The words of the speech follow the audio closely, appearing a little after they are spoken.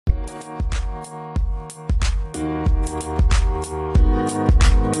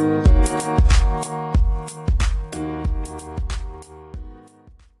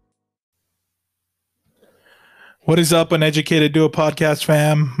What is up, Uneducated Duo Podcast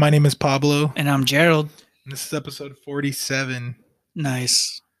fam? My name is Pablo. And I'm Gerald. And this is episode 47.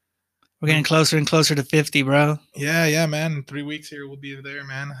 Nice. We're getting closer and closer to 50, bro. Yeah, man. In 3 weeks here, we'll be there,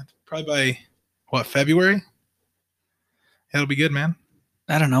 man. Probably by, February? Yeah, it'll be good, man.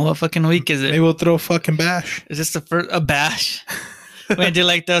 I don't know. What fucking week is it? Maybe we'll throw a fucking bash. Is this the first? A bash? We're going to do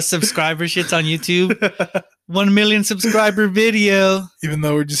like those subscriber shits on YouTube. 1 million subscriber video. Even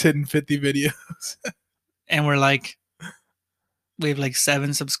though we're just hitting 50 videos. And we have like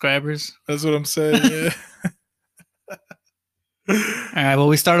 7 subscribers. That's what I'm saying, yeah. All right, well,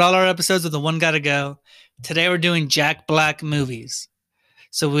 we start all our episodes with the one gotta go. Today we're doing Jack Black movies.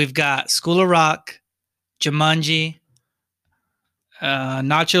 So we've got School of Rock, Jumanji,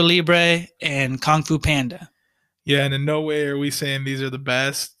 Nacho Libre, and Kung Fu Panda. Yeah, and in no way are we saying these are the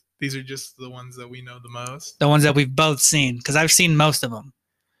best. These are just the ones that we know the most. The ones that we've both seen, because I've seen most of them.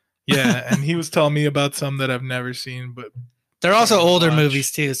 Yeah, and he was telling me about some that I've never seen, but they're also older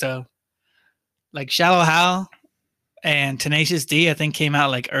movies too. So, like Shallow Hal and Tenacious D, I think came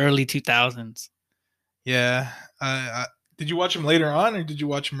out like early 2000s. Yeah, did you watch them later on, or did you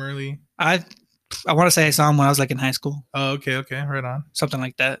watch them early? I want to say I saw them when I was like in high school. Oh, okay, right on. Something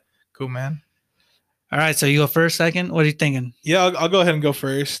like that. Cool, man. All right, so you go first, second. What are you thinking? Yeah, I'll go ahead and go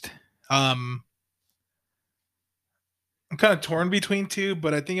first. I'm kind of torn between two,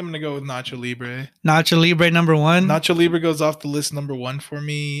 but I think I'm going to go with Nacho Libre. Nacho Libre number 1? Nacho Libre goes off the list number 1 for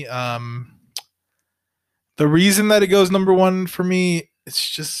me. The reason that it goes number 1 for me, it's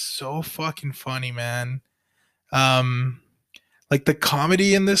just so fucking funny, man. Like the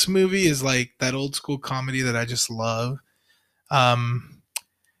comedy in this movie is like that old school comedy that I just love.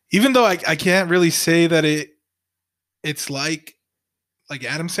 Even though I can't really say that it's like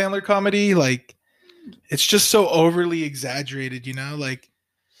Adam Sandler comedy, like it's just so overly exaggerated, you know? Like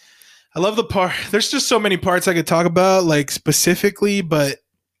I love the part. There's just so many parts I could talk about, like specifically, but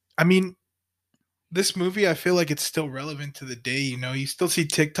I mean, this movie, I feel like it's still relevant to the day, you know? You still see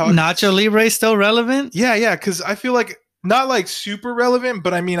TikTok. Nacho Libre is still relevant? Yeah, because I feel like not like super relevant,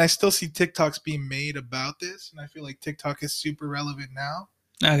 but I mean, I still see TikToks being made about this, and I feel like TikTok is super relevant now.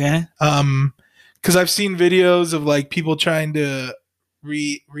 Okay. Because I've seen videos of like people trying to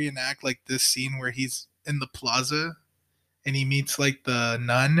reenact like this scene where he's in the plaza and he meets like the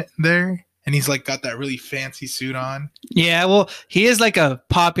nun there, and he's like got that really fancy suit on. Yeah, well, he is like a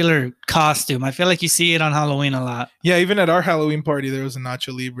popular costume. I feel like you see it on Halloween a lot. Yeah, even at our Halloween party there was a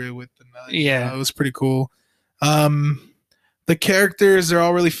Nacho Libre with the nun. Yeah, it was pretty cool. The characters are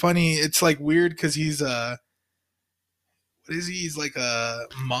all really funny. It's like weird because he's what is he? He's like a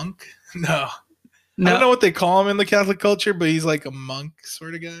monk. No. I don't know what they call him in the Catholic culture, but he's like a monk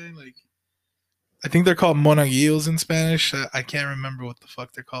sort of guy. Like, I think they're called monaguillos in Spanish. I can't remember what the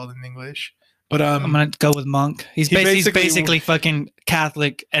fuck they're called in English. But I'm gonna go with monk. He's basically fucking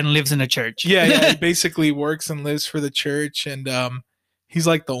Catholic and lives in a church. Yeah, he basically works and lives for the church, and he's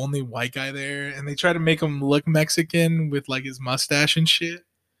like the only white guy there. And they try to make him look Mexican with like his mustache and shit.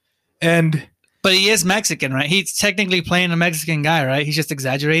 But he is Mexican, right? He's technically playing a Mexican guy, right? He's just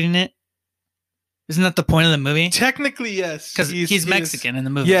exaggerating it. Isn't that the point of the movie? Technically, yes. Because he's Mexican in the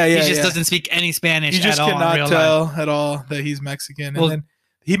movie. Yeah. He just doesn't speak any Spanish at all. You just cannot tell at all that he's Mexican. And then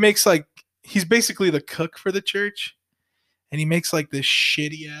he makes like, he's basically the cook for the church. And he makes like this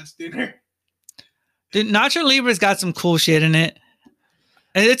shitty ass dinner. Dude, Nacho Libre's got some cool shit in it.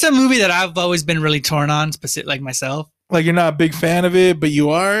 And it's a movie that I've always been really torn on, like myself. Like you're not a big fan of it, but you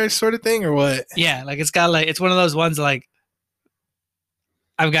are, sort of thing, or what? Yeah, like it's got like, it's one of those ones like,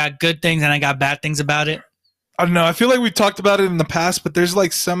 I've got good things and I got bad things about it. I don't know. I feel like we've talked about it in the past, but there's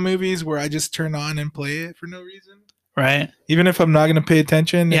like some movies where I just turn on and play it for no reason. Right. Even if I'm not going to pay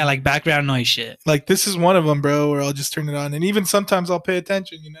attention. Yeah, like background noise shit. Like this is one of them, bro, where I'll just turn it on. And even sometimes I'll pay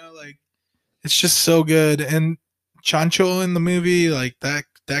attention, you know? Like it's just so good. And Chancho in the movie, like that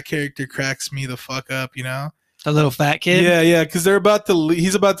character cracks me the fuck up, you know? The little fat kid? Yeah, because they're about to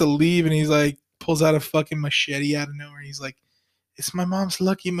he's about to leave, and he's like pulls out a fucking machete out of nowhere. He's like, it's my mom's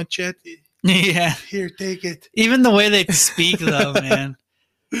lucky machete. Yeah. Here, take it. Even the way they speak, though, man.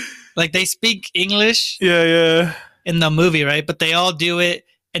 Like, they speak English. Yeah. In the movie, right? But they all do it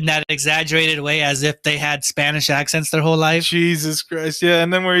in that exaggerated way as if they had Spanish accents their whole life. Jesus Christ. Yeah,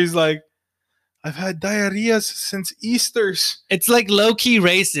 and then where he's like, I've had diarrhea since Easter's. It's like low-key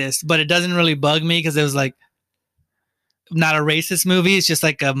racist, but it doesn't really bug me because it was like not a racist movie. It's just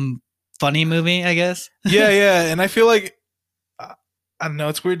like a funny movie, I guess. Yeah. And I feel like, I don't know,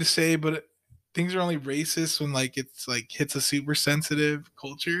 it's weird to say, but things are only racist when like it's like hits a super sensitive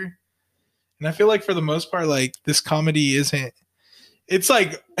culture. And I feel like for the most part, like this comedy isn't. It's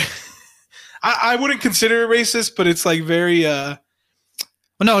like I wouldn't consider it racist, but it's like very. Well,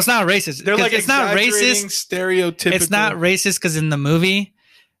 no, it's not racist. They're like It's not exaggerating racist. stereotypical. It's not racist because in the movie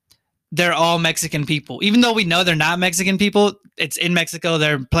they're all Mexican people. Even though we know they're not Mexican people, it's in Mexico.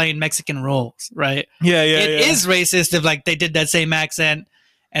 They're playing Mexican roles, right? Yeah, yeah, It is racist if like they did that same accent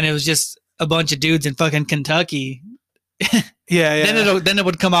and it was just a bunch of dudes in fucking Kentucky. Yeah, yeah. Then it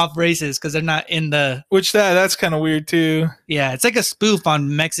would come off racist because they're not in the. Which that's kind of weird too. Yeah, it's like a spoof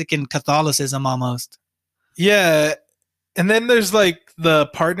on Mexican Catholicism almost. Yeah, and then there's like the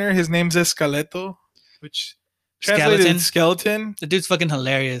partner. His name's Esqueleto, which translated skeleton. The dude's fucking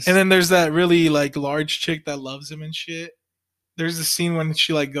hilarious. And then there's that really like large chick that loves him and shit. There's a scene when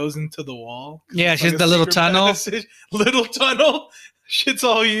she like goes into the wall. Yeah, she's like the little tunnel. Passage. Little tunnel. Shit's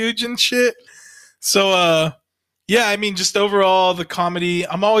all huge and shit. So yeah, I mean just overall the comedy.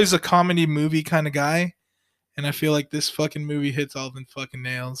 I'm always a comedy movie kind of guy. And I feel like this fucking movie hits all the fucking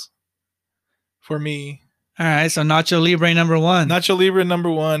nails. For me. All right, so Nacho Libre number 1. Nacho Libre number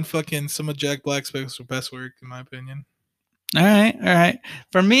 1. Fucking some of Jack Black's best work, in my opinion. All right.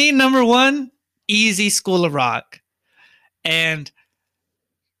 For me, number 1, easy School of Rock. And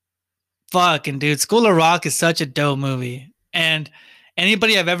fucking dude, School of Rock is such a dope movie. And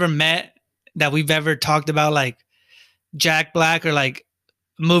anybody I've ever met that we've ever talked about like Jack Black or like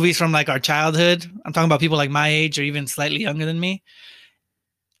movies from like our childhood, I'm talking about people like my age or even slightly younger than me,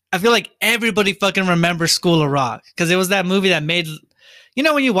 I feel like everybody fucking remembers School of Rock because it was that movie that made, you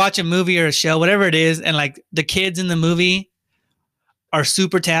know, when you watch a movie or a show, whatever it is, and like the kids in the movie are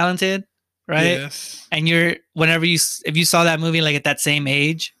super talented, right? Yes. And if you saw that movie like at that same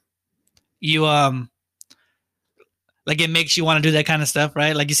age, you like it makes you want to do that kind of stuff,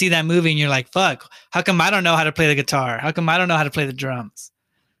 right? Like you see that movie and you're like, fuck, how come I don't know how to play the guitar? How come I don't know how to play the drums?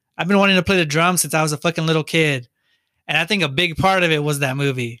 I've been wanting to play the drums since I was a fucking little kid. And I think a big part of it was that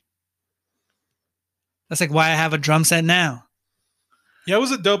movie. That's like why I have a drum set now. Yeah, it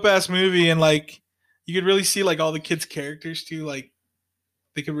was a dope ass movie, and like you could really see like all the kids' characters too. Like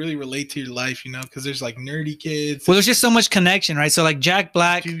they could really relate to your life, you know, because there's like nerdy kids. Well, there's just so much connection, right? So like Jack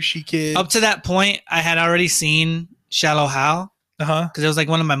Black, douchey kids. Up to that point, I had already seen Shallow Hal. Because it was like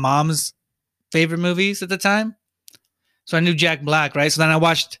one of my mom's favorite movies at the time. So I knew Jack Black, right? So then I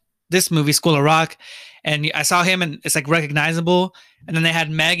watched this movie, School of Rock, and I saw him and it's like recognizable. And then they had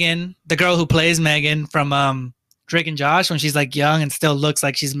Megan, the girl who plays Megan from Drake and Josh, when she's like young and still looks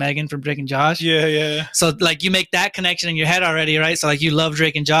like she's Megan from Drake and Josh. Yeah, yeah. So like you make that connection in your head already, right? So like you love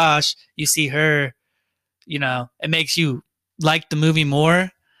Drake and Josh, you see her, you know, it makes you like the movie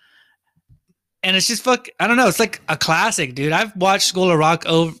more. And it's just I don't know. It's like a classic, dude. I've watched School of Rock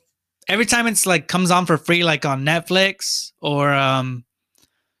every time it's like comes on for free, like on Netflix or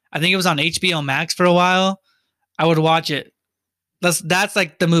I think it was on HBO Max for a while. I would watch it. That's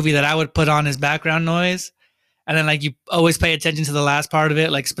like the movie that I would put on as background noise. And then like you always pay attention to the last part of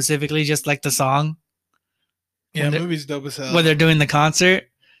it, like specifically just like the song. Yeah, movie's dope as hell. When they're doing the concert.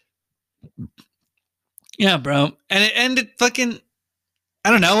 Yeah, bro. And it fucking, I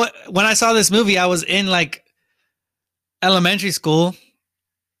don't know. When I saw this movie, I was in like elementary school.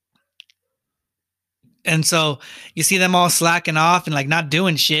 And so you see them all slacking off and like not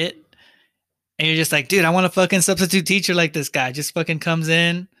doing shit. And you're just like, dude, I want a fucking substitute teacher like this guy. Just fucking comes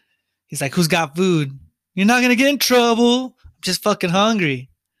in. He's like, who's got food? You're not going to get in trouble. I'm just fucking hungry.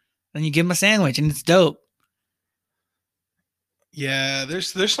 And you give him a sandwich and it's dope. Yeah,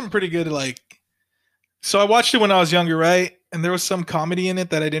 there's some pretty good like. So I watched it when I was younger, right? And there was some comedy in it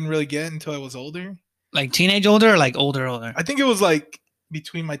that I didn't really get until I was older. Like teenage older or like older? I think it was like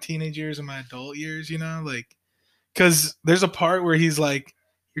between my teenage years and my adult years, you know? Like, because there's a part where he's like,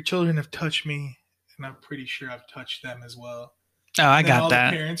 your children have touched me, and I'm pretty sure I've touched them as well. Oh, I got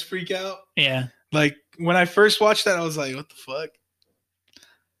that. The parents freak out. Yeah. Like, when I first watched that, I was like, what the fuck?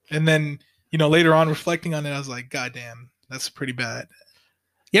 And then, you know, later on reflecting on it, I was like, God damn, that's pretty bad.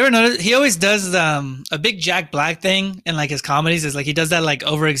 You ever notice he always does a big Jack Black thing in like his comedies is like he does that like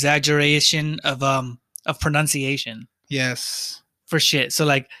over exaggeration of pronunciation. Yes. For shit. So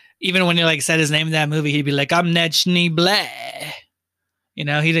like even when he like said his name in that movie, he'd be like, I'm Netchny Blah. You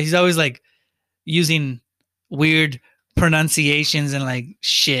know, he's always like using weird pronunciations and like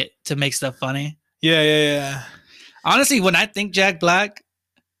shit to make stuff funny. Yeah. Honestly, when I think Jack Black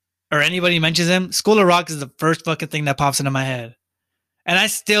or anybody mentions him, School of Rock is the first fucking thing that pops into my head. And I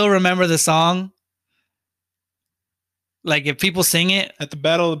still remember the song. Like if people sing it at the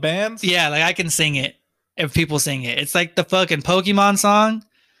Battle of the Bands? Yeah, like I can sing it if people sing it. It's like the fucking Pokemon song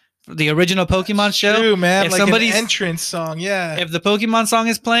the original Pokemon show. True, man. If like somebody's an entrance song, yeah. if the Pokemon song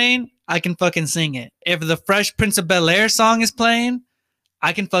is playing, I can fucking sing it. If the Fresh Prince of Bel-Air song is playing,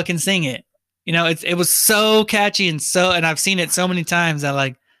 I can fucking sing it. You know, it was so catchy and I've seen it so many times that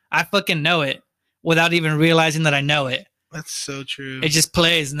like I fucking know it without even realizing that I know it. That's so true. It just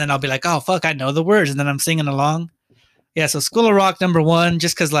plays and then I'll be like, oh fuck, I know the words, and then I'm singing along. Yeah, so School of Rock #1,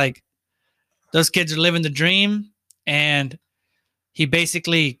 just because like those kids are living the dream, and he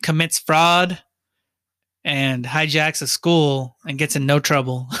basically commits fraud and hijacks a school and gets in no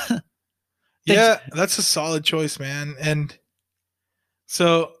trouble. Yeah, that's a solid choice, man. And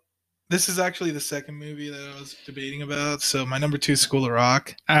so this is actually the second movie that I was debating about. So my number 2 is School of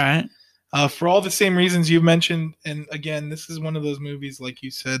Rock. All right. For all the same reasons you mentioned. And again, this is one of those movies, like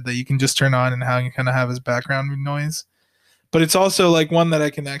you said, that you can just turn on and how you kind of have as background noise. But it's also like one that I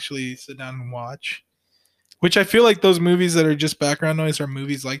can actually sit down and watch. Which I feel like those movies that are just background noise are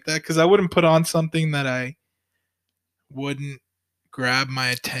movies like that. Because I wouldn't put on something that I wouldn't grab my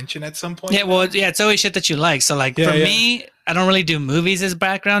attention at some point. Yeah, well, yeah, it's always shit that you like. So like for me, I don't really do movies as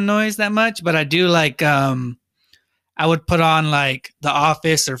background noise that much, but I do like I would put on like The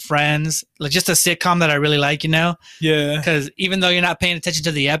Office or Friends, like just a sitcom that I really like, you know? Yeah. Because even though you're not paying attention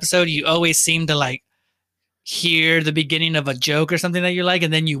to the episode, you always seem to like hear the beginning of a joke or something that you like,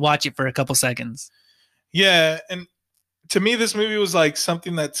 and then you watch it for a couple seconds. Yeah, and to me, this movie was like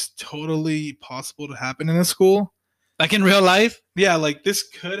something that's totally possible to happen in a school. Like in real life? Yeah, like this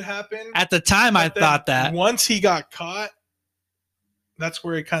could happen. At the time, I thought that. Once he got caught, that's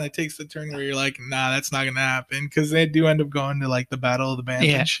where it kind of takes the turn where you're like, nah, that's not going to happen. Because they do end up going to like the Battle of the Bands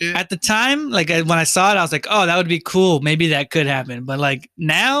and shit. At the time, like when I saw it, I was like, oh, that would be cool. Maybe that could happen. But like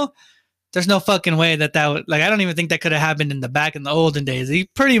now, there's no fucking way that would, like, I don't even think that could have happened in the olden days. He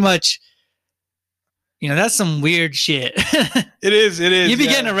pretty much, you know, that's some weird shit. It is. You'd be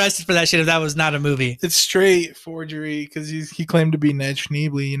getting arrested for that shit if that was not a movie. It's straight forgery because he claimed to be Ned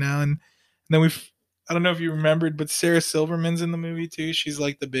Schneebly, you know, and then I don't know if you remembered, but Sarah Silverman's in the movie too. She's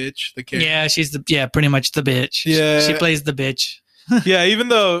like the bitch, the character. Yeah, pretty much the bitch. Yeah, she plays the bitch. Yeah, even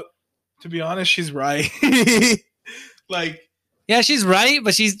though, to be honest, she's right. Like, yeah, she's right,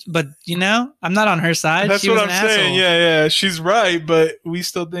 but you know, I'm not on her side. That's what I'm saying. Yeah, she's right, but we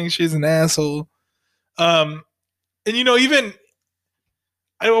still think she's an asshole. And you know, even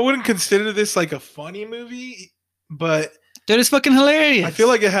I wouldn't consider this like a funny movie, but dude, it's fucking hilarious. I feel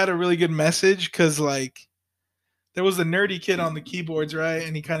like it had a really good message because like there was a nerdy kid on the keyboards, right?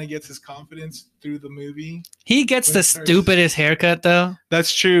 And he kind of gets his confidence through the movie. He gets the stupidest haircut though.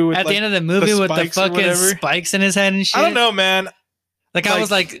 That's true. At the end of the movie with the fucking spikes in his head and shit. I don't know, man. Like I was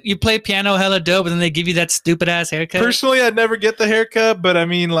like, you play piano hella dope, and then they give you that stupid ass haircut. Personally, I'd never get the haircut, but I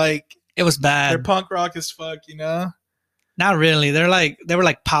mean, like, it was bad. They're punk rock as fuck, you know? Not really. They were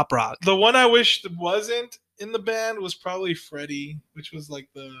like pop rock. The one I wish wasn't in the band was probably Freddie, which was like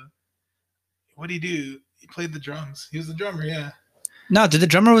what did he do? He played the drums. He was the drummer, yeah. No, dude, the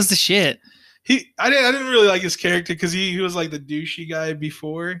drummer was the shit. I didn't really like his character because he was like the douchey guy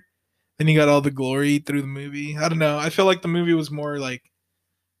before. Then he got all the glory through the movie. I don't know. I feel like the movie was more like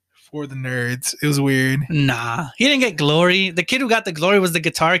for the nerds. It was weird. Nah, he didn't get glory. The kid who got the glory was the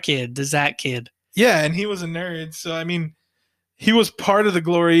guitar kid, the Zach kid. Yeah, and he was a nerd. So, I mean, he was part of the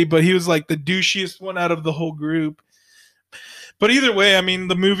glory, but he was like the douchiest one out of the whole group. But either way, I mean,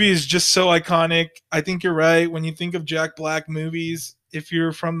 the movie is just so iconic. I think you're right. When you think of Jack Black movies, if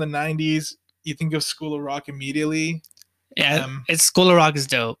you're from the 90s, you think of School of Rock immediately. Yeah, it's School of Rock is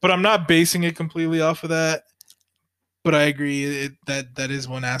dope. But I'm not basing it completely off of that. But I agree that is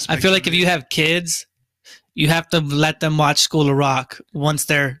one aspect. I feel like if you have kids, you have to let them watch School of Rock once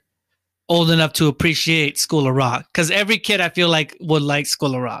they're old enough to appreciate School of Rock. Because every kid, I feel like, would like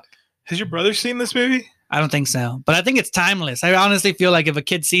School of Rock. Has your brother seen this movie? I don't think so. But I think it's timeless. I honestly feel like if a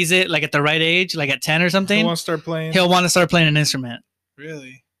kid sees it, like at the right age, like at 10 or something, he'll want to start playing an instrument.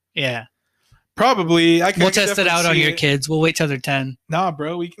 Really? Yeah. Probably. We'll test it out on your kids. We'll wait till they're 10. Nah,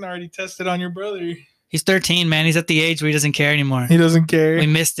 bro. We can already test it on your brother. He's 13, man. He's at the age where he doesn't care anymore. He doesn't care. We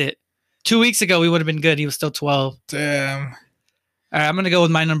missed it. 2 weeks ago, we would have been good. He was still 12. Damn. All right, I'm going to go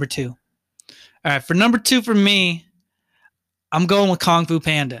with my number 2. All right, for number 2 for me, I'm going with Kung Fu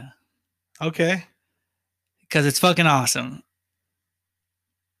Panda. Okay. Because it's fucking awesome.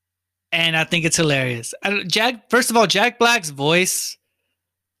 And I think it's hilarious. First of all, Jack Black's voice,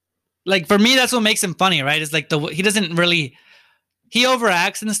 like for me, that's what makes him funny, right? It's like he doesn't really, he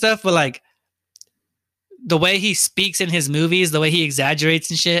overacts and stuff, but like the way he speaks in his movies, the way he exaggerates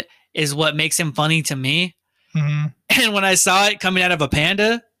and shit is what makes him funny to me. Mm-hmm. And when I saw it coming out of a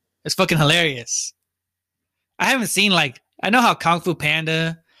panda, it's fucking hilarious. I haven't seen I know how Kung Fu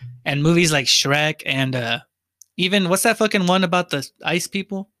Panda and movies like Shrek and even what's that fucking one about the ice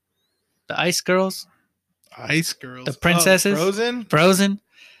people, the ice girls, Ice the Girls. Oh, princesses, Frozen. Frozen.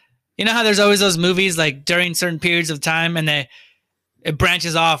 You know how there's always those movies like during certain periods of time and it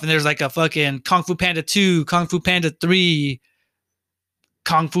branches off and there's like a fucking Kung Fu Panda 2, Kung Fu Panda 3,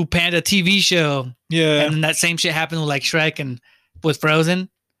 Kung Fu Panda TV show. Yeah. And then that same shit happened with like Shrek and with Frozen.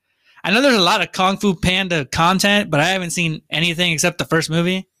 I know there's a lot of Kung Fu Panda content, but I haven't seen anything except the first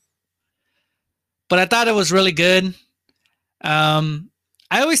movie. But I thought it was really good. I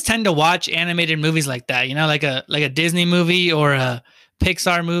always tend to watch animated movies like that, you know, like a Disney movie or a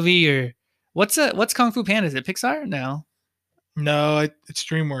Pixar movie or what's Kung Fu Panda? Is it Pixar? No. No, it's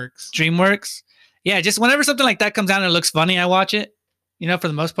DreamWorks. DreamWorks. Yeah, just whenever something like that comes out and it looks funny, I watch it, you know, for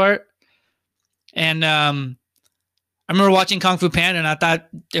the most part. And I remember watching Kung Fu Panda and I thought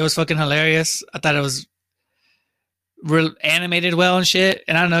it was fucking hilarious. I thought it was real animated well and shit.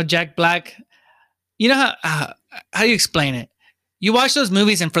 And I don't know, Jack Black. You know how do you explain it? You watch those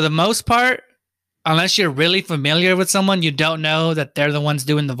movies and for the most part, unless you're really familiar with someone, you don't know that they're the ones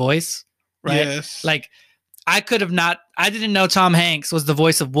doing the voice, right? Yes. Like I didn't know Tom Hanks was the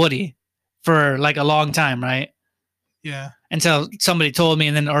voice of Woody for like a long time, right? Yeah. Until somebody told me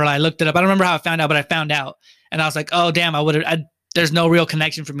or I looked it up. I don't remember how I found out, but I found out. And I was like, oh, damn, there's no real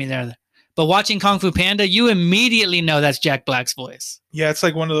connection for me there. But watching Kung Fu Panda, you immediately know that's Jack Black's voice. Yeah, it's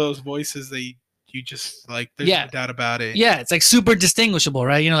like one of those voices that you just like, there's no doubt about it. Yeah, it's like super distinguishable,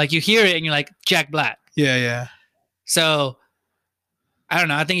 right? You know, like you hear it and you're like, Jack Black. Yeah, yeah. So, I don't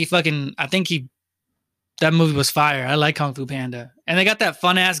know. That movie was fire. I like Kung Fu Panda. And they got that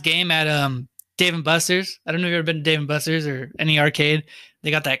fun ass game at Dave & Buster's. I don't know if you've ever been to Dave & Buster's or any arcade.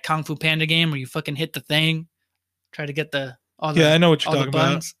 They got that Kung Fu Panda game where you fucking hit the thing, try to get I know what you're talking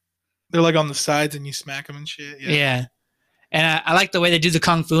about. They're like on the sides and you smack them and shit. Yeah. And I like the way they do the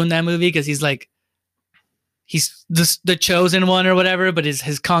Kung Fu in that movie because he's the chosen one or whatever, but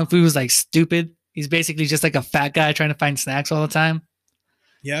his Kung Fu is like stupid. He's basically just like a fat guy trying to find snacks all the time.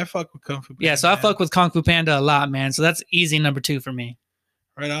 Yeah, I fuck with Kung Fu Panda. Yeah, so I fuck with Kung Fu Panda a lot, man. So that's easy number 2 for me.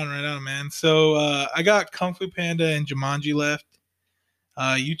 Right on, man. So I got Kung Fu Panda and Jumanji left.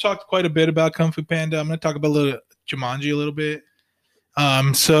 You talked quite a bit about Kung Fu Panda. I'm going to talk about Jumanji a little bit.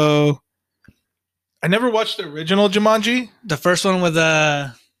 So I never watched the original Jumanji. The first one with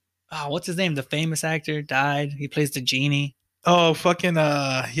what's his name? The famous actor died. He plays the genie. Oh, fucking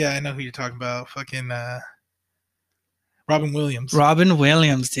yeah, I know who you're talking about. Fucking Robin Williams. Robin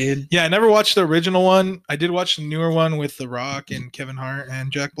Williams, dude. Yeah, I never watched the original one. I did watch the newer one with The Rock and Kevin Hart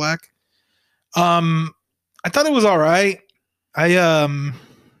and Jack Black. I thought it was all right. The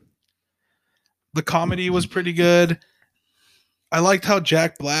comedy was pretty good. I liked how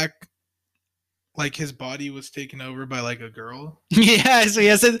Jack Black, like his body was taken over by like a girl. Yeah, so he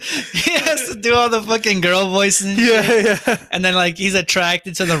has to do all the fucking girl voices. Yeah. And then like he's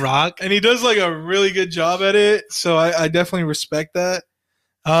attracted to The Rock. And he does like a really good job at it. So I definitely respect that.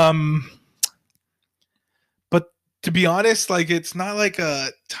 But to be honest, like it's not like a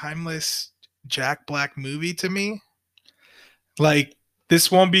timeless Jack Black movie to me. Like this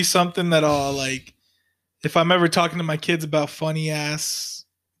won't be something that I'll like, if I'm ever talking to my kids about funny ass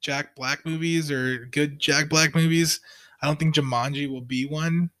Jack Black movies or good Jack Black movies, I don't think Jumanji will be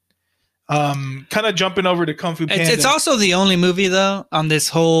one. Kind of jumping over to Kung Fu Panda. It's also the only movie though on this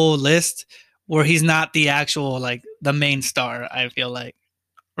whole list where he's not the actual like the main star. I feel like,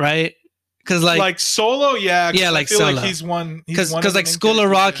 right? Because like Solo, yeah, like I feel Solo. Like he's one. Because like School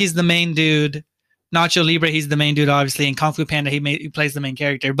of Rock, he's the main dude. Nacho Libre, he's the main dude, obviously. In Kung Fu Panda, he plays the main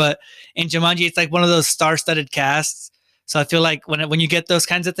character. But in Jumanji, it's like one of those star-studded casts. So I feel like when you get those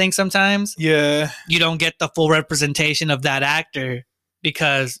kinds of things sometimes, yeah, you don't get the full representation of that actor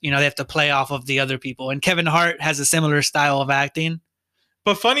because, you know, they have to play off of the other people. And Kevin Hart has a similar style of acting.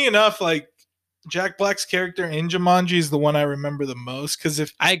 But funny enough, like Jack Black's character in Jumanji is the one I remember the most.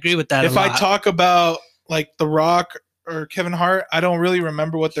 Because I agree with that. If I talk about like The Rock or Kevin Hart, I don't really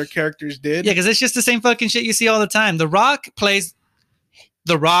remember what their characters did. Yeah, because it's just the same fucking shit you see all the time. The Rock plays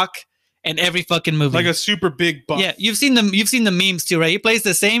The Rock in every fucking movie, like a super big buff. Yeah, you've seen the memes too, right? He plays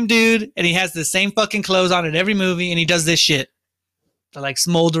the same dude and he has the same fucking clothes on in every movie, and he does this shit, the like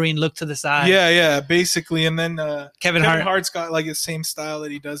smoldering look to the side. Yeah, basically. And then Kevin Hart's got like the same style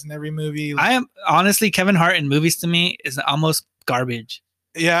that he does in every movie. I am honestly, Kevin Hart in movies to me is almost garbage.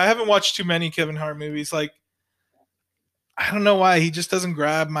 Yeah, I haven't watched too many Kevin Hart movies. Like, I don't know why he just doesn't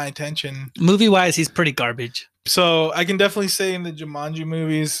grab my attention. Movie wise, he's pretty garbage. So I can definitely say in the Jumanji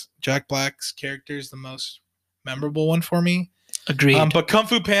movies, Jack Black's character is the most memorable one for me. Agreed. But Kung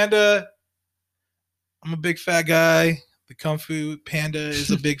Fu Panda, I'm a big fat guy. the Kung Fu Panda is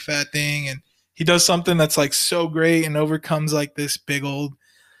a big fat thing, and he does something that's like so great and overcomes like this big old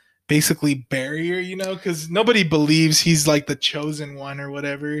basically barrier, you know, because nobody believes he's like the chosen one or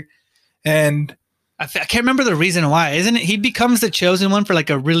whatever. And I can't remember the reason why. Isn't it? He becomes the chosen one for like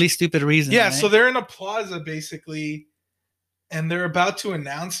a really stupid reason. yeah, right? so they're in a plaza basically, and they're about to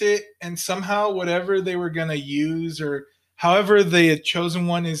announce it, and somehow whatever they were gonna use or however the chosen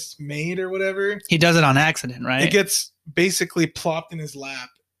one is made or whatever, he does it on accident, right? it gets basically plopped in his lap,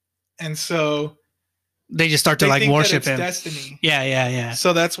 and so they just start to like worship him. Destiny. Yeah.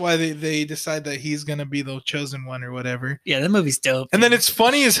 So that's why they decide that he's gonna be the chosen one or whatever. Yeah, that movie's dope. And then it's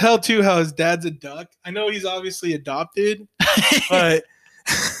funny as hell too how his dad's a duck. I know he's obviously adopted, but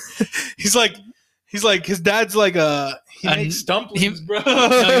he's like his dad's like he makes dumplings, bro.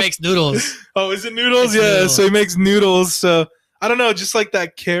 No, he makes noodles. Oh, is it noodles? Yeah, noodles. So he makes noodles. So I don't know, just like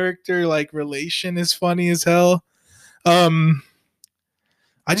that character like relation is funny as hell.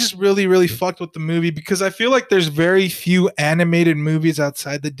 I just really fucked with the movie because I feel like there's very few animated movies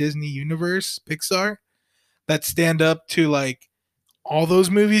outside the Disney universe, Pixar, that stand up to like all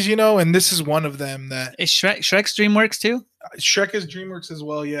those movies, you know, and this is one of them. That is Shrek's DreamWorks too? Shrek is DreamWorks as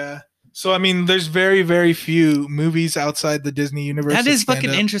well, yeah. So I mean, there's very few movies outside the Disney universe. That is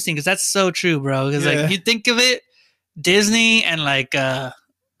fucking interesting because that's so true, bro. Because like you think of it, Disney and like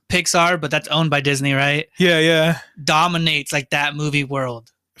Pixar, but that's owned by Disney, right? Yeah. Dominates like that movie world.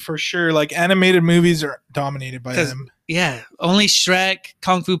 For sure. Like animated movies are dominated by them. Yeah. Only Shrek,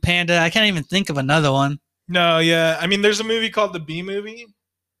 Kung Fu Panda. I can't even think of another one. No, yeah. I mean, there's a movie called The Bee Movie.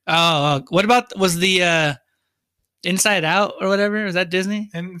 Oh, what about, was the Inside Out or whatever? Is that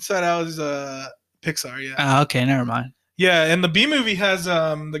Disney? Inside Out is Pixar, yeah. Oh, okay. Never mind. Yeah, and the Bee Movie has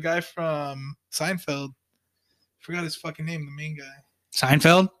the guy from Seinfeld. Forgot his fucking name, the main guy.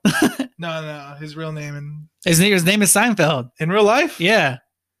 Seinfeld? No, his real name. And his name is Seinfeld. In real life? Yeah.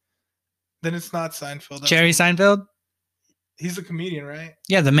 Then it's not Seinfeld. Jerry Seinfeld? He's the comedian, right?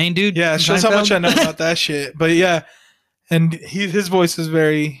 Yeah, the main dude. Yeah, it shows how much I know about that shit. But yeah, and his voice is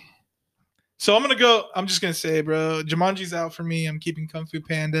very... So I'm just going to say, bro, Jumanji's out for me. I'm keeping Kung Fu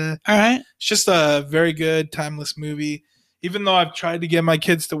Panda. All right. It's just a very good, timeless movie. Even though I've tried to get my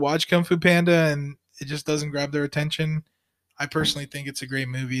kids to watch Kung Fu Panda and it just doesn't grab their attention, I personally think it's a great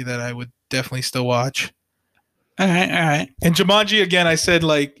movie that I would definitely still watch. All right. And Jumanji, again, I said,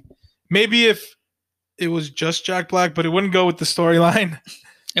 like, maybe if it was just Jack Black, but it wouldn't go with the storyline.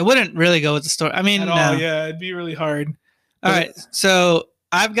 It wouldn't really go with the story. I mean, at all, yeah, it'd be really hard. All right, so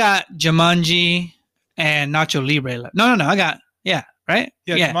I've got Jumanji and Nacho Libre left. No, I got, right?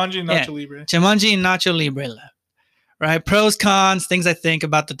 Yeah, Jumanji and Nacho Libre. Jumanji and Nacho Libre left. Right? Pros, cons, things I think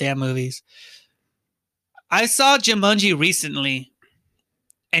about the damn movies. I saw Jumanji recently,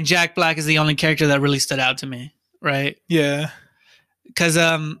 and Jack Black is the only character that really stood out to me, right? Yeah. Because,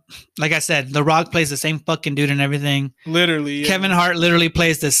 like I said, The Rock plays the same fucking dude and everything. Literally. Yeah. Kevin Hart literally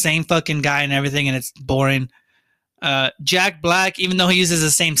plays the same fucking guy and everything, and it's boring. Jack Black, even though he uses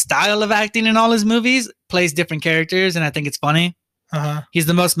the same style of acting in all his movies, plays different characters, and I think it's funny. Uh-huh. He's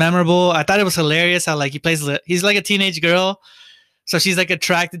the most memorable. I thought it was hilarious how like he's like a teenage girl, so she's like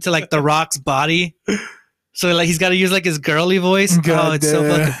attracted to like The Rock's body. So like he's got to use like his girly voice. God, it's so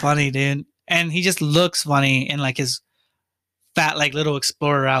fucking funny, dude. And he just looks funny in like his fat like little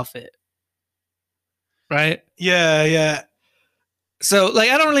explorer outfit. Right? Yeah. So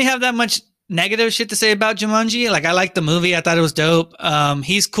like I don't really have that much negative shit to say about Jumanji. Like I liked the movie. I thought it was dope.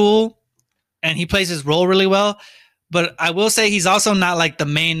 He's cool and he plays his role really well. But I will say he's also not like the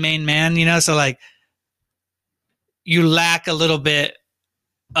main man, you know? So like you lack a little bit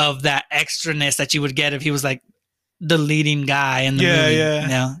of that extraness that you would get if he was like the leading guy in the movie. Yeah. You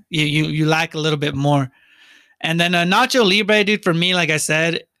know? You lack a little bit more. And then Nacho Libre, dude, for me, like I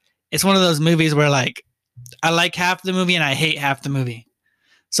said, it's one of those movies where like I like half the movie and I hate half the movie.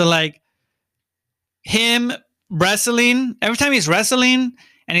 So like him wrestling, every time he's wrestling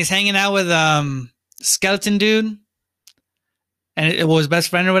and he's hanging out with skeleton dude and it was his best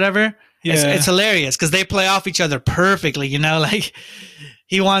friend or whatever, it's hilarious because they play off each other perfectly, you know, like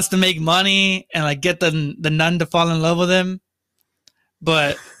he wants to make money and like get the nun to fall in love with him,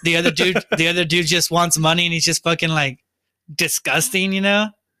 but the other dude just wants money and he's just fucking like disgusting, you know.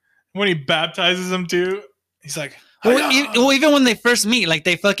 When he baptizes him too, he's like, well, even when they first meet, like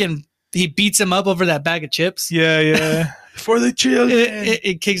he beats him up over that bag of chips. Yeah. For the children.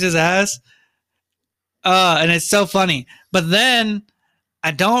 It kicks his ass. And it's so funny. But then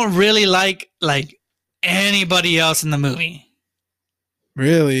I don't really like anybody else in the movie.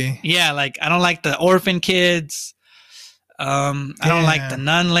 Really? Yeah, like I don't like the orphan kids. I don't like the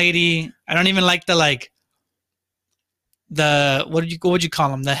nun lady. I don't even like the what would you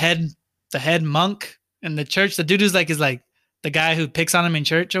call him? The head monk in the church. The dude who's like is like the guy who picks on him in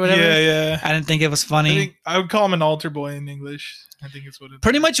church or whatever. Yeah, yeah. I didn't think it was funny. I would call him an altar boy in English. I think it's what it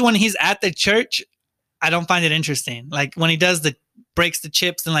Pretty much when he's at the church, I don't find it interesting. Like when he does breaks the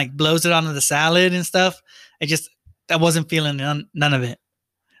chips and like blows it onto the salad and stuff. I wasn't feeling none of it.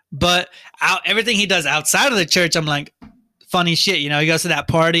 But everything he does outside of the church, I'm like, funny shit. You know, he goes to that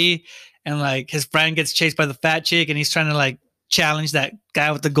party and like his friend gets chased by the fat chick and he's trying to like challenge that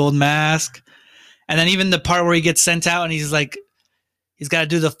guy with the gold mask. And then even the part where he gets sent out and he's like, he's got to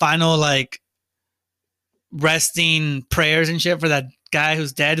do the final like resting prayers and shit for that guy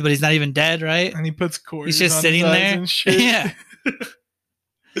who's dead, but he's not even dead, right? And he puts quarters. He's just sitting there. And shit. Yeah.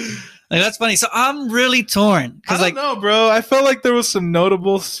 Like that's funny. So I'm really torn because I don't know, bro. I felt like there was some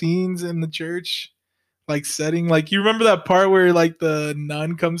notable scenes in the church, like setting. Like you remember that part where like the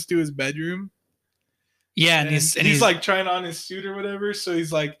nun comes to his bedroom. Yeah, and he's like trying on his suit or whatever. So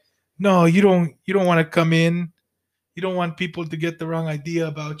he's like, "No, you don't want to come in. You don't want people to get the wrong idea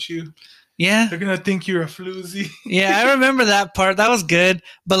about you. Yeah, they're gonna think you're a floozy." Yeah, I remember that part. That was good,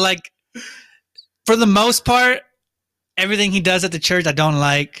 but like for the most part, everything he does at the church, I don't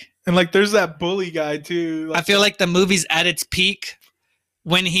like. And like, there's that bully guy too. Like, I feel like the movie's at its peak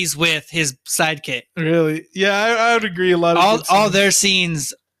when he's with his sidekick. Really? Yeah, I would agree. A lot of all their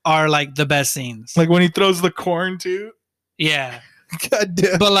scenes are like the best scenes. Like when he throws the corn too. Yeah. God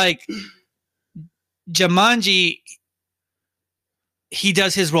damn. But like Jumanji, he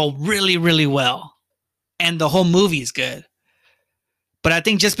does his role really, really well, and the whole movie is good. But I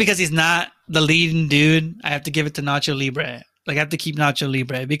think just because he's not the leading dude, I have to give it to Nacho Libre. Like, I have to keep Nacho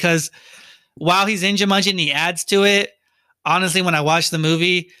Libre because while he's in Jumanji and he adds to it, honestly, when I watched the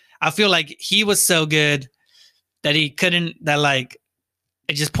movie, I feel like he was so good that it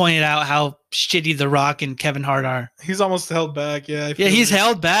just pointed out how shitty The Rock and Kevin Hart are. He's almost held back, yeah. Yeah, he's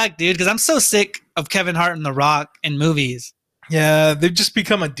held back, dude, because I'm so sick of Kevin Hart and The Rock in movies. Yeah, they've just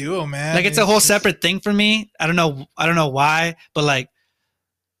become a duo, man. Like, it's a whole separate thing for me. I don't know why, but like,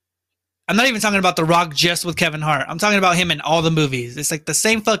 I'm not even talking about The Rock just with Kevin Hart. I'm talking about him in all the movies. It's like the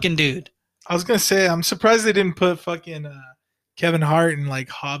same fucking dude. I was going to say, I'm surprised they didn't put fucking Kevin Hart in like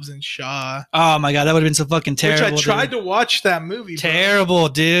Hobbs and Shaw. Oh my God, that would have been so fucking terrible. Which I tried to watch that movie. Terrible,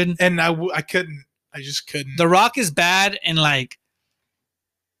 bro. Dude. And I couldn't. I just couldn't. The Rock is bad in like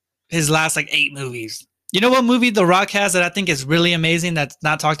his last like 8 movies. You know what movie The Rock has that I think is really amazing that's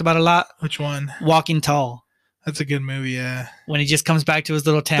not talked about a lot? Which one? Walking Tall. That's a good movie, yeah. When he just comes back to his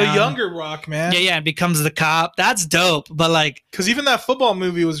little town. The younger Rock, man. Yeah, and becomes the cop. That's dope. But like, because even that football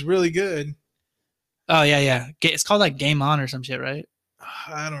movie was really good. Oh yeah. It's called like Game On or some shit, right?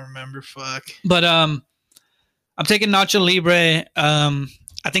 I don't remember. Fuck. But I'm taking Nacho Libre.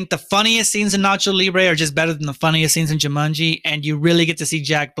 I think the funniest scenes in Nacho Libre are just better than the funniest scenes in Jumanji, and you really get to see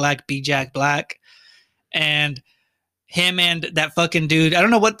Jack Black be Jack Black, and him and that fucking dude. I don't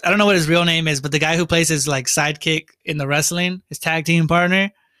know what his real name is, but the guy who plays his like sidekick in the wrestling, his tag team partner,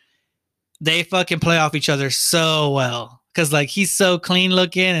 they fucking play off each other so well. Cause like he's so clean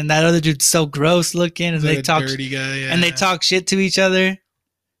looking and that other dude's so gross looking, and like they talk dirty guy, yeah. and they talk shit to each other.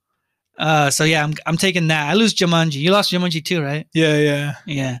 So yeah, I'm taking that. I lose Jumanji. You lost Jumanji too, right?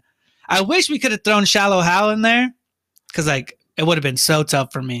 Yeah. I wish we could have thrown Shallow Hal in there, cause like it would have been so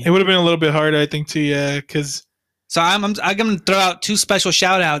tough for me. It would have been a little bit harder, I think, too. Yeah, cause. So I'm gonna throw out 2 special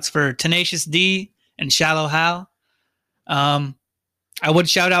shout outs for Tenacious D and Shallow Hal. I would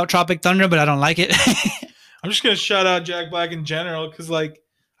shout out Tropic Thunder, but I don't like it. I'm just gonna shout out Jack Black in general because, like,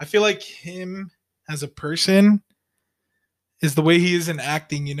 I feel like him as a person is the way he is in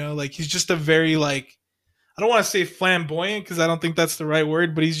acting. You know, like he's just a very like, I don't want to say flamboyant because I don't think that's the right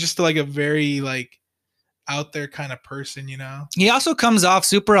word, but he's just like a very like out there kind of person. You know, he also comes off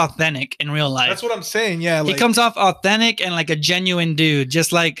super authentic in real life. That's what I'm saying. Yeah, like, he comes off authentic and like a genuine dude,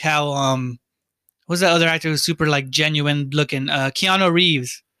 just like how who's that other actor who's super like genuine looking? Keanu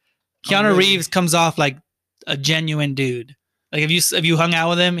Reeves. Keanu Reeves comes off like a genuine dude. Like if you hung out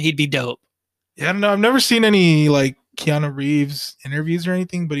with him, he'd be dope. Yeah, I don't know. I've never seen any like Keanu Reeves interviews or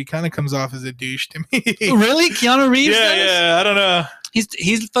anything, but he kind of comes off as a douche to me. Really? Keanu Reeves? Yeah, I don't know.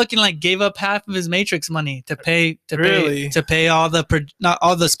 He's fucking like gave up half of his Matrix money to pay all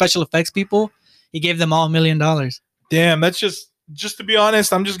the special effects people. He gave them all $1 million. Damn, that's just to be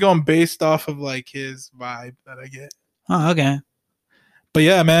honest, I'm just going based off of like his vibe that I get. Oh, okay. But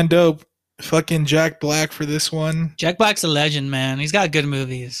yeah, man, dope. Fucking Jack Black for this one. Jack Black's a legend, man. He's got good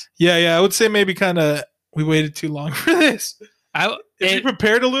movies. Yeah. I would say maybe kind of we waited too long for this. If you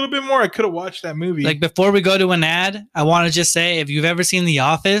prepared a little bit more, I could have watched that movie. Like before we go to an ad, I want to just say if you've ever seen The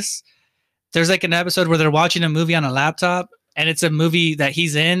Office, there's like an episode where they're watching a movie on a laptop, and it's a movie that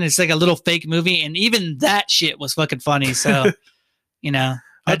he's in. It's like a little fake movie, and even that shit was fucking funny. So, you know,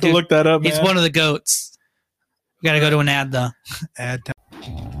 I have to look that up, man. He's one of the goats. We got to go to an ad, though. Ad time.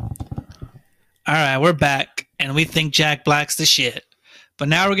 All right, we're back, and we think Jack Black's the shit. But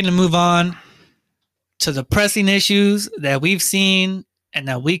now we're going to move on to the pressing issues that we've seen and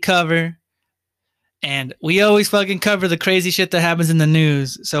that we cover. And we always fucking cover the crazy shit that happens in the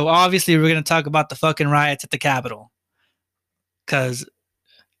news. So obviously we're going to talk about the fucking riots at the Capitol. Because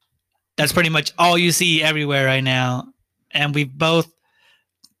that's pretty much all you see everywhere right now. And we've both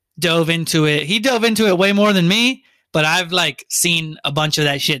dove into it. He dove into it way more than me, but I've like seen a bunch of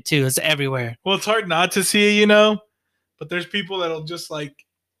that shit too. It's everywhere. Well, it's hard not to see it, you know, but there's people that'll just like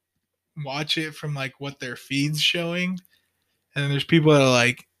watch it from like what their feed's showing. And then there's people that'll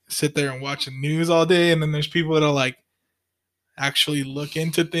like sit there and watch the news all day. And then there's people that'll like actually look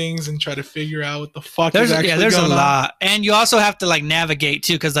into things and try to figure out what the fuck is actually there's going a on. lot. And you also have to like navigate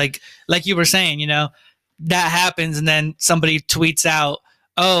too. Cause like you were saying, you know, that happens. And then somebody tweets out,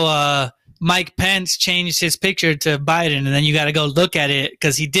 Mike Pence changed his picture to Biden, and then you got to go look at it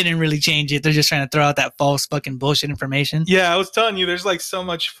because he didn't really change it. They're just trying to throw out that false fucking bullshit information. Yeah, I was telling you, there's like so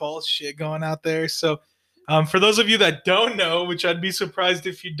much false shit going out there. So for those of you that don't know, which I'd be surprised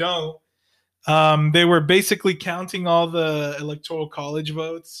if you don't, they were basically counting all the electoral college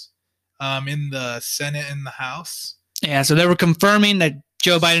votes in the Senate and the House. Yeah, so they were confirming that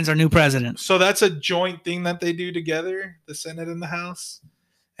Joe Biden's our new president. So that's a joint thing that they do together, the Senate and the House.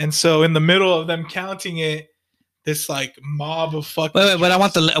 And so in the middle of them counting it, this like mob of fucking... Wait, but I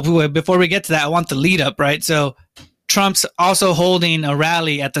want before we get to that, I want the lead up, right? So Trump's also holding a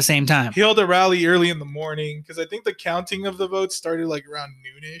rally at the same time. He held a rally early in the morning because I think the counting of the votes started like around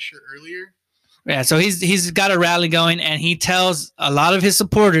noonish or earlier. Yeah, so he's got a rally going, and he tells a lot of his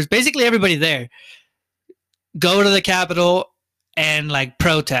supporters, basically everybody there, go to the Capitol and like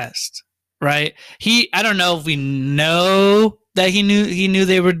protest, right? I don't know if we know that he knew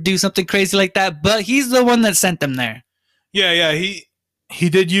they would do something crazy like that, but he's the one that sent them there. Yeah, he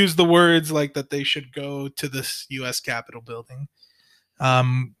did use the words like that they should go to this U.S. Capitol building.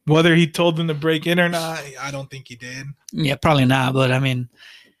 Whether he told them to break in or not, I don't think he did. Yeah, probably not. But I mean,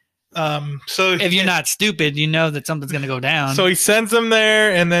 so if you're not stupid, you know that something's gonna go down. So he sends them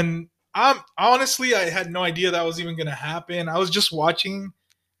there, and then honestly, I had no idea that was even gonna happen. I was just watching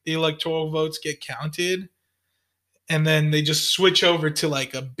the electoral votes get counted. And then they just switch over to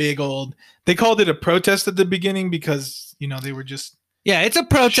like a big old... They called it a protest at the beginning because, you know, they were just... Yeah, it's a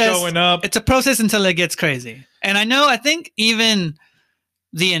protest. Showing up. It's a protest until it gets crazy. And I think even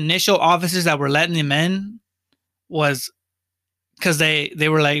the initial officers that were letting them in was because they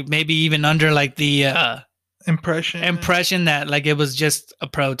were like maybe even under like the impression that like it was just a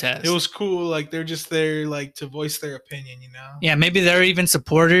protest. It was cool. Like they're just there like to voice their opinion, you know? Yeah, maybe they're even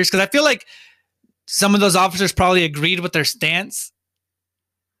supporters. Because I feel like some of those officers probably agreed with their stance.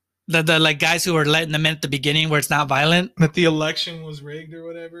 The like guys who were letting them in at the beginning where it's not violent. That the election was rigged or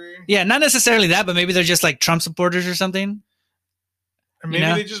whatever. Yeah, not necessarily that, but maybe they're just like Trump supporters or something. Or maybe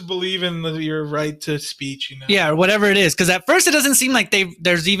they just believe in your right to speech, you know? Yeah, or whatever it is. Because at first it doesn't seem like they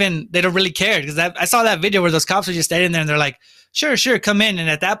don't really care. Because I saw that video where those cops are just standing there and they're like, sure, come in. And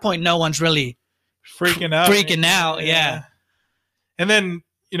at that point, no one's really freaking out. Yeah. And then,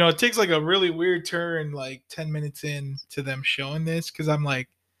 you know, it takes like a really weird turn, like 10 minutes in to them showing this. Because I'm like,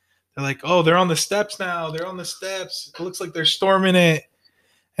 they're like, oh, they're on the steps now. They're on the steps. It looks like they're storming it.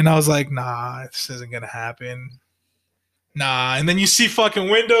 And I was like, nah, this isn't going to happen. Nah. And then you see fucking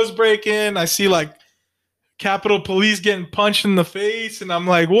windows breaking. I see like Capitol Police getting punched in the face. And I'm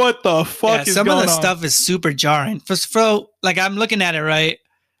like, what the fuck is going on? Some of the stuff is super jarring. Like I'm looking at it, right?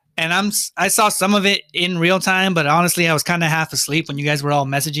 And I saw some of it in real time, but honestly, I was kind of half asleep when you guys were all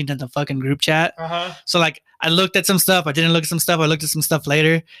messaging in the fucking group chat. Uh-huh. So like I looked at some stuff. I didn't look at some stuff. I looked at some stuff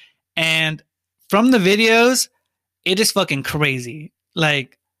later. And from the videos, it is fucking crazy.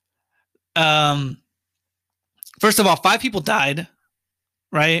 Like, first of all, 5 people died,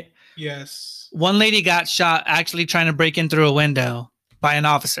 right? Yes. One lady got shot actually trying to break in through a window by an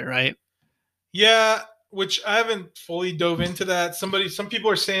officer, right? Yeah, which I haven't fully dove into that. Some people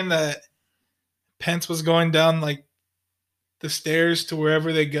are saying that Pence was going down like the stairs to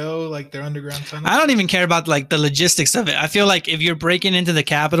wherever they go, like their underground tunnel. I don't even care about like the logistics of it. I feel like if you're breaking into the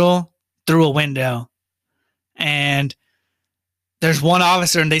Capitol through a window and there's one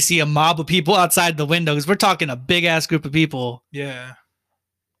officer and they see a mob of people outside the window, because we're talking a big ass group of people. Yeah.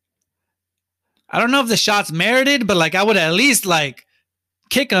 I don't know if the shot's merited, but like I would at least like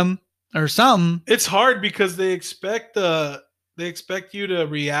kick them or something. It's hard because they expect They expect you to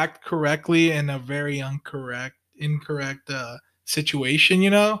react correctly in a very incorrect situation,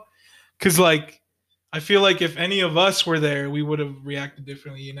 you know? Because, like, I feel like if any of us were there, we would have reacted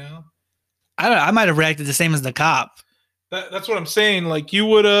differently, you know? I might have reacted the same as the cop. That's what I'm saying. Like, you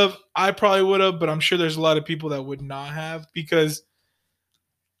would have, I probably would have, but I'm sure there's a lot of people that would not have because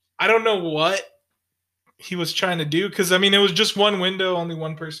I don't know what he was trying to do. Because, I mean, it was just one window, only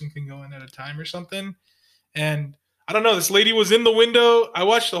one person can go in at a time or something. And I don't know. This lady was in the window. I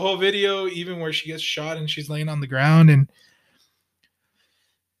watched the whole video, even where she gets shot and she's laying on the ground. And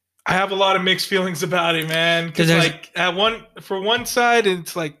I have a lot of mixed feelings about it, man. Because like for one side,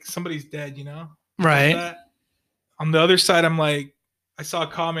 it's like somebody's dead, you know, right? On the other side, I'm like, I saw a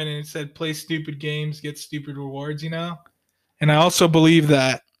comment and it said, "Play stupid games, get stupid rewards," you know. And I also believe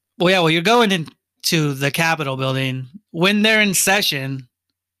that. Well, yeah. Well, you're going into the Capitol building when they're in session,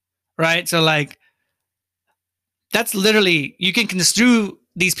 right? So like, that's literally, you can construe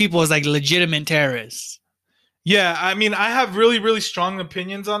these people as like legitimate terrorists. Yeah, I mean, I have really, really strong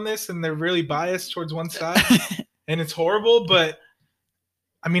opinions on this, and they're really biased towards one side, and it's horrible. But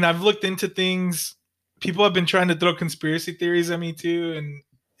I mean, I've looked into things. People have been trying to throw conspiracy theories at me too, and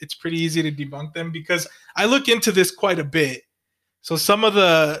it's pretty easy to debunk them because I look into this quite a bit. So some of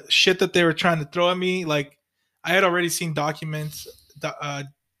the shit that they were trying to throw at me, like I had already seen like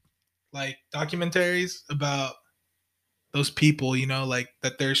documentaries about those people, you know, like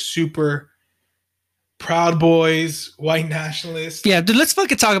that they're super Proud Boys, white nationalists. Yeah, dude, let's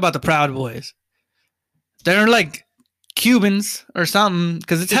fucking talk about the Proud Boys. They're like Cubans or something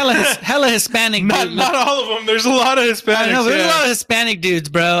because it's hella Hispanic. Not all of them. There's a lot of Hispanics. I know, there's a lot of Hispanic dudes,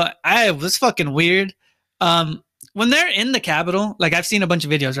 bro. This fucking weird. When they're in the Capitol, like I've seen a bunch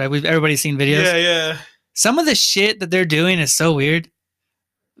of videos, right? Everybody's seen videos. Yeah. Some of the shit that they're doing is so weird.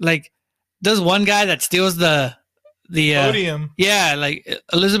 Like, there's one guy that steals the podium. Yeah, like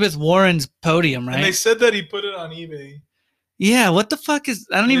Elizabeth Warren's podium, right? And they said that he put it on eBay. Yeah, what the fuck is?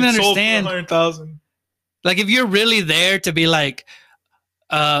 I don't even understand. Sold for $100,000. Like, if you're really there to be like,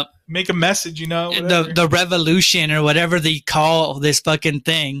 make a message, you know, the revolution or whatever they call this fucking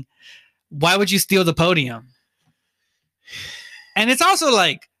thing, why would you steal the podium? And it's also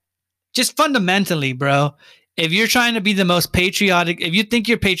like, just fundamentally, bro, if you're trying to be the most patriotic, if you think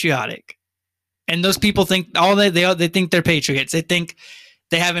you're patriotic, and those people think they think they're patriots, they think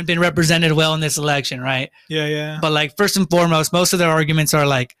they haven't been represented well in this election, right? Yeah. But like, first and foremost, most of their arguments are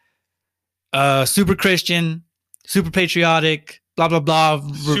like, super Christian, super patriotic, blah blah blah,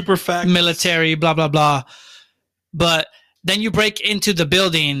 super fact, military, blah blah blah. But then you break into the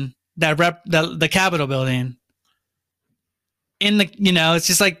building the Capitol building. It's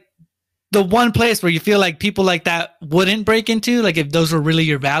just like the one place where you feel like people like that wouldn't break into, like if those were really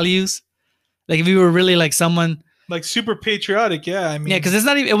your values, like if you were really like someone like super patriotic. Yeah, I mean, yeah, because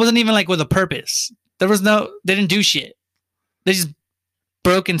it wasn't even like with a purpose. They didn't do shit. They just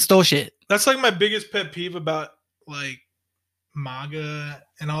broke and stole shit. That's like my biggest pet peeve about like MAGA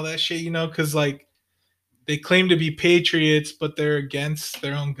and all that shit, you know, because like they claim to be patriots, but they're against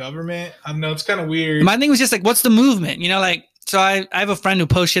their own government. I don't know, it's kind of weird. My thing was just like, what's the movement? You know, like, so I have a friend who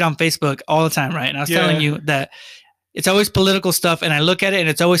posts shit on Facebook all the time, right? And I was telling you that it's always political stuff, and I look at it and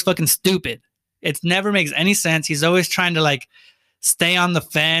it's always fucking stupid. It never makes any sense. He's always trying to like stay on the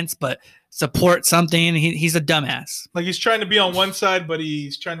fence, but support something. He's a dumbass. Like he's trying to be on one side, but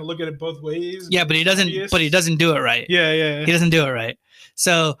he's trying to look at it both ways. Yeah, but he doesn't. Obvious. But he doesn't do it right. Yeah. He doesn't do it right.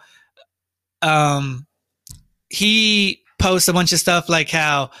 So, he posts a bunch of stuff like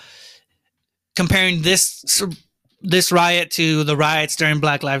how comparing this riot to the riots during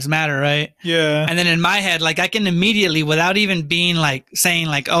Black Lives Matter, right? Yeah. And then in my head, like I can immediately, without even being like saying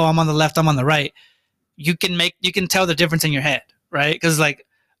like, oh, I'm on the left, I'm on the right, you can tell the difference in your head, right? Because like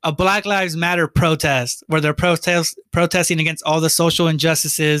a Black Lives Matter protest where they're protesting against all the social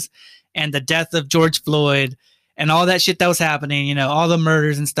injustices and the death of George Floyd and all that shit that was happening, you know, all the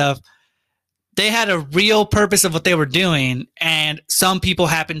murders and stuff. They had a real purpose of what they were doing, and some people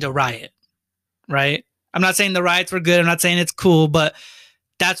happened to riot, right? I'm not saying the riots were good. I'm not saying it's cool, but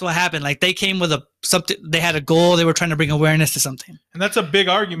that's what happened. Like they came with something. They had a goal. They were trying to bring awareness to something. And that's a big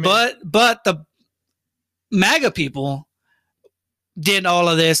argument. But the MAGA people did all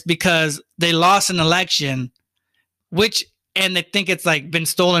of this because they lost an election, and they think it's like been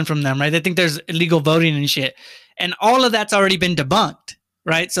stolen from them, right? They think there's illegal voting and shit. And all of that's already been debunked,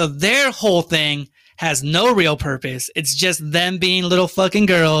 right? So their whole thing has no real purpose. It's just them being little fucking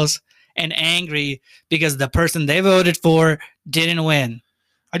girls and angry because the person they voted for didn't win.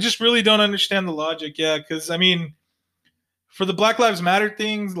 I just really don't understand the logic. Yeah, because I mean, for the Black Lives Matter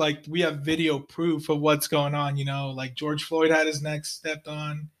things, like we have video proof of what's going on. You know, like George Floyd had his neck stepped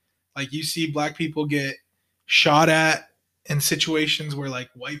on. Like you see black people get shot at in situations where like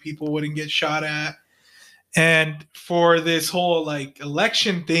white people wouldn't get shot at. And for this whole like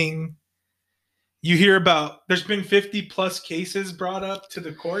election thing, you hear about there's been 50 plus cases brought up to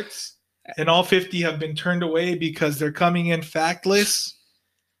the courts, and all 50 have been turned away because they're coming in factless.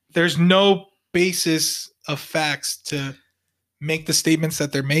 There's no basis of facts to make the statements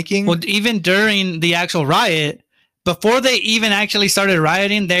that they're making. Well, even during the actual riot, before they even actually started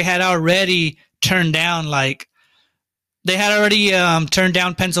rioting, they had already turned down turned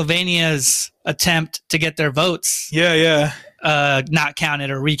down Pennsylvania's attempt to get their votes. Yeah. Not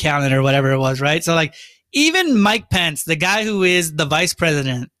counted or recounted or whatever it was, right? So like even Mike Pence, the guy who is the vice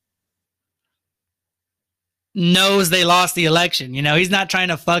president, knows they lost the election. You know, he's not trying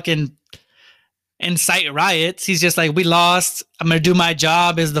to fucking incite riots. He's just like, we lost. I'm going to do my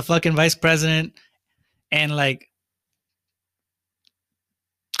job as the fucking vice president and like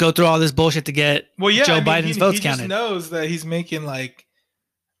go through all this bullshit to get Joe Biden's votes counted. He just knows that he's making like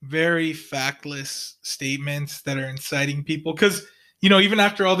very factless statements that are inciting people. Because, you know, even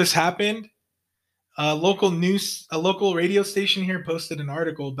after all this happened, a local radio station here posted an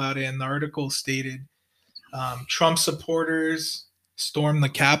article about it. And the article stated Trump supporters stormed the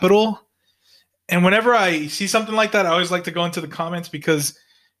Capitol. And whenever I see something like that, I always like to go into the comments because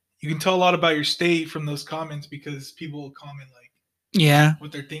you can tell a lot about your state from those comments because people will comment like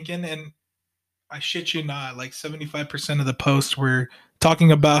what they're thinking. And I shit you not, like 75% of the posts were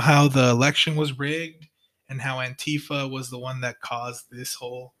talking about how the election was rigged and how Antifa was the one that caused this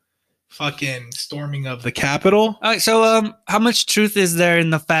whole fucking storming of the Capitol. All right, so how much truth is there in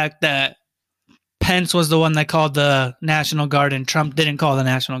the fact that Pence was the one that called the National Guard and Trump didn't call the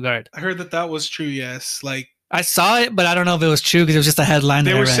National Guard? I heard that was true, yes. Like I saw it, but I don't know if it was true because it was just a headline.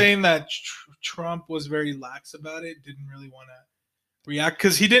 They were saying that Trump was very lax about it, didn't really want to react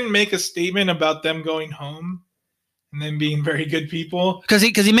because he didn't make a statement about them going home and them being very good people. Because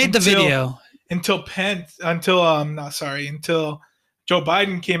he made the video until Joe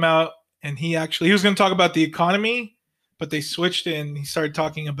Biden came out and he was going to talk about the economy, but they switched it and he started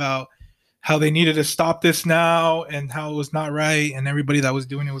talking about how they needed to stop this now and how it was not right and everybody that was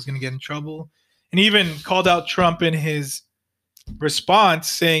doing it was going to get in trouble. And he even called out Trump in his response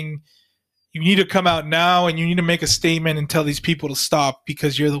saying, you need to come out now and you need to make a statement and tell these people to stop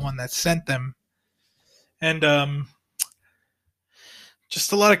because you're the one that sent them. And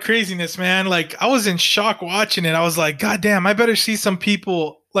just a lot of craziness, man. Like I was in shock watching it. I was like, God damn, I better see some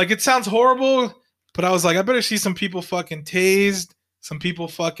people. Like it sounds horrible, but I was like, I better see some people fucking tased. Some people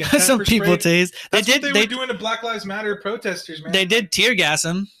fucking some people tased. They were doing to Black Lives Matter protesters, man. They did tear gas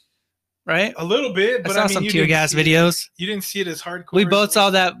them, right? A little bit, but I saw some tear gas videos. You didn't see it as hardcore. We both saw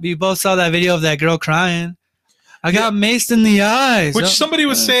that video of that girl crying. I got maced in the eyes. Which somebody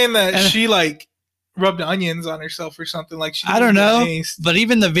was saying that she like rubbed onions on herself or something. Like I don't know, but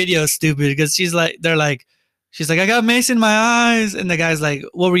even the video is stupid because she's like, she's like, I got mace in my eyes. And the guy's like,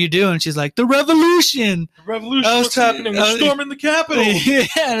 what were you doing? She's like, the revolution. The revolution. What's happening? We're storming the Capitol. Yeah.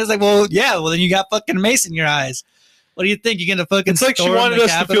 And it's like, well, then you got fucking mace in your eyes. What do you think? You're going to fucking It's like she wanted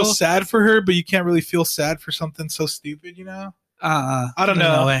us to feel sad for her, but you can't really feel sad for something so stupid, you know? I don't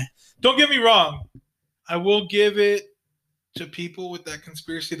know. No way. Don't get me wrong. I will give it to people with that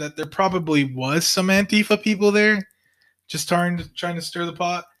conspiracy that there probably was some Antifa people there just trying to stir the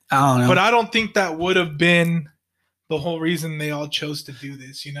pot. I don't know. But I don't think that would have been the whole reason they all chose to do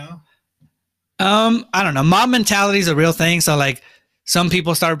this, you know? I don't know. Mob mentality is a real thing. So like some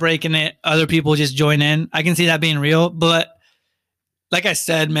people start breaking it. Other people just join in. I can see that being real. But like I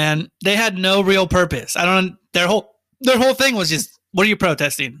said, man, they had no real purpose. Their whole thing was just, what are you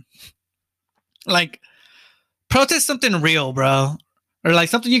protesting? Like protest something real, bro. Or like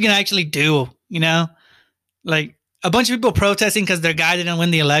something you can actually do, you know? Like, a bunch of people protesting because their guy didn't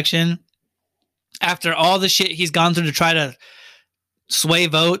win the election after all the shit he's gone through to try to sway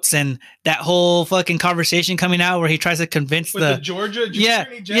votes and that whole fucking conversation coming out where he tries to convince the Georgia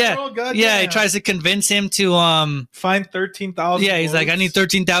Attorney General. He tries to convince him to find 13,000. Yeah, he's like, I need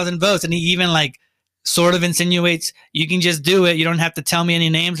 13,000 votes, and he even like sort of insinuates you can just do it. You don't have to tell me any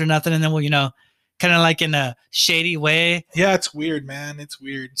names or nothing, and then we'll kind of like in a shady way. Yeah, it's weird, man. It's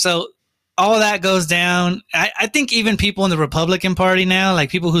weird. So all of that goes down. I think even people in the Republican Party now,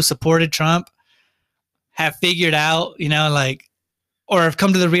 like people who supported Trump, have figured out, or have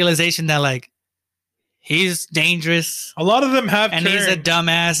come to the realization that like he's dangerous. A lot of them have, and he's a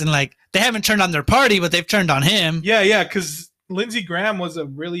dumbass, and like they haven't turned on their party, but they've turned on him. Yeah, because Lindsey Graham was a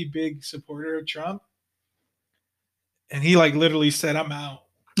really big supporter of Trump, and he like literally said, "I'm out."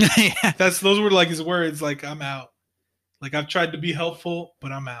 Yeah. Those were like his words, like, "I'm out." Like, I've tried to be helpful,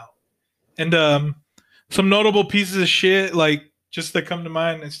 but I'm out. And some notable pieces of shit, like, just that come to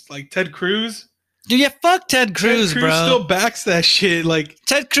mind, it's like Ted Cruz. Dude, yeah, fuck Ted Cruz, Ted Cruz bro. still backs that shit. Like,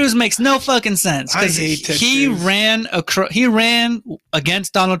 Ted Cruz makes no fucking sense I because hate Ted he Cruz. he ran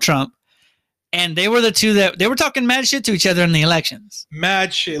against Donald Trump, and they were the two that they were talking mad shit to each other in the elections.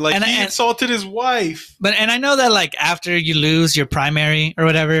 Mad shit. Like, he insulted his wife. And I know that, like, after you lose your primary or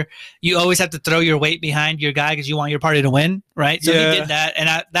whatever, you always have to throw your weight behind your guy because you want your party to win, right? So Yeah. he did that,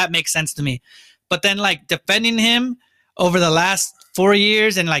 and that makes sense to me. But then, like, defending him over the last 4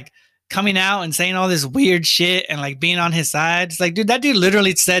 years and, like, coming out and saying all this weird shit and, like, being on his side, it's like, dude, that dude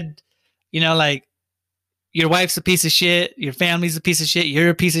literally said, you know, like, your wife's a piece of shit, your family's a piece of shit, you're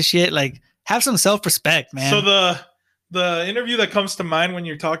a piece of shit. Like, have some self-respect, man. So the interview that comes to mind when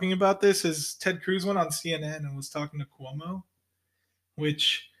you're talking about this is Ted Cruz went on CNN and was talking to Cuomo,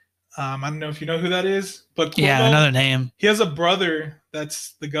 which I don't know if you know who that is, but Cuomo, yeah, another name. He has a brother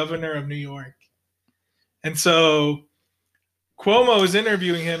that's the governor of New York. And so Cuomo is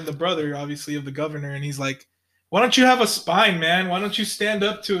interviewing him, the brother, obviously, of the governor, and he's like, "Why don't you have a spine, man? Why don't you stand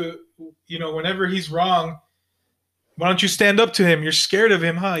up to, whenever he's wrong, why don't you stand up to him? You're scared of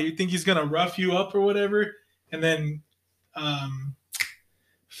him, huh? You think he's going to rough you up or whatever?" And then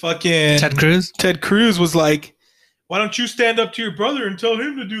fucking Ted Cruz was like, "Why don't you stand up to your brother and tell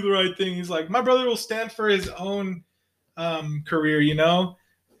him to do the right thing?" He's like, "My brother will stand for his own career,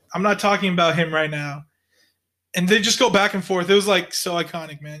 I'm not talking about him right now." And they just go back and forth. It was like so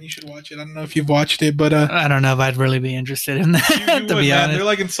iconic, man. You should watch it. I don't know if you've watched it, but I don't know if I'd really be interested in that. To be honest, they're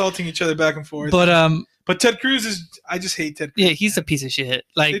like insulting each other back and forth. But Ted Cruz I just hate Ted Cruz. Yeah, he's a piece of shit.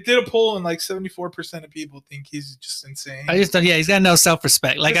 Like, they did a poll and like 74% of people think he's just insane. He's got no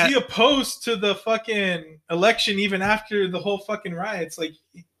self-respect. Like, he opposed to the fucking election even after the whole fucking riots. Like,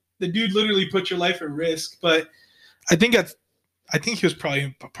 the dude literally put your life at risk. But I think he was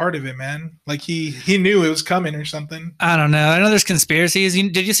probably a part of it, man. Like, he knew it was coming or something. I don't know. I know there's conspiracies.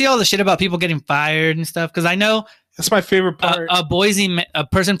 Did you see all the shit about people getting fired and stuff? Because I know that's my favorite part. A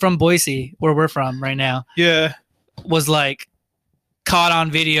person from Boise, where we're from right now, yeah, was like caught on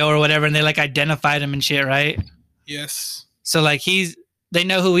video or whatever, and they like identified him and shit, right? Yes. So like they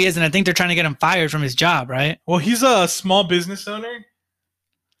know who he is, and I think they're trying to get him fired from his job, right? Well, he's a small business owner.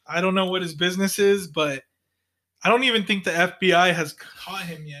 I don't know what his business is, but I don't even think the FBI has caught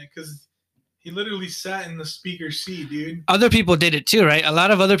him yet because he literally sat in the speaker's seat, dude. Other people did it too, right? A lot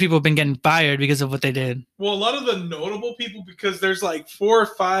of other people have been getting fired because of what they did. Well, a lot of the notable people, because there's like 4 or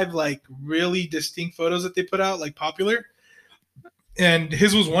 5 like really distinct photos that they put out, like popular. And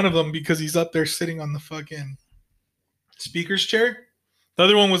his was one of them because he's up there sitting on the fucking speaker's chair. The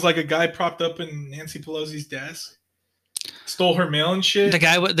other one was like a guy propped up in Nancy Pelosi's desk. Stole her mail and shit. The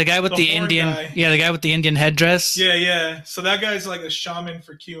guy with the Indian guy. Yeah, the guy with the Indian headdress. Yeah. So that guy's like a shaman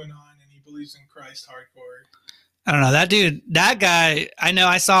for QAnon, and he believes in Christ hardcore. I don't know, that dude. That guy, I know.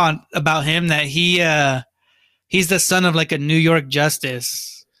 I saw about him that he's the son of like a New York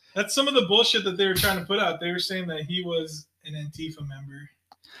justice. That's some of the bullshit that they were trying to put out. They were saying that he was an Antifa member.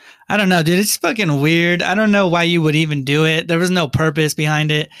 I don't know, dude. It's fucking weird. I don't know why you would even do it. There was no purpose behind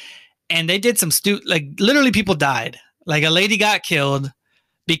it, and they did some like literally people died. Like, a lady got killed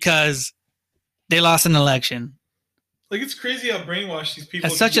because they lost an election. Like, it's crazy how brainwashed these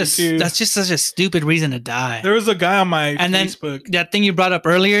people. That's just such a stupid reason to die. There was a guy on my Facebook. Then that thing you brought up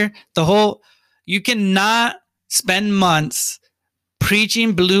earlier, you cannot spend months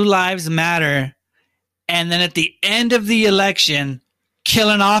preaching Blue Lives Matter and then at the end of the election kill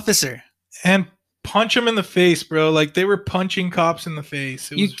an officer and punch him in the face, bro. Like, they were punching cops in the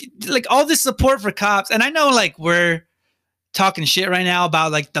face. Like, all this support for cops, and I know like we're talking shit right now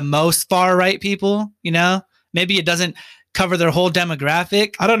about like the most far right people, maybe it doesn't cover their whole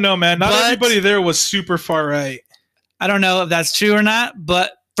demographic. I don't know, man. Not everybody there was super far right. I don't know if that's true or not,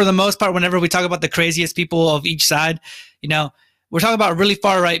 but for the most part, whenever we talk about the craziest people of each side, we're talking about really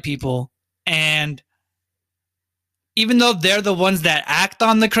far right people. And even though they're the ones that act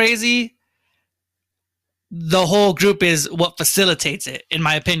on the crazy, the whole group is what facilitates it, in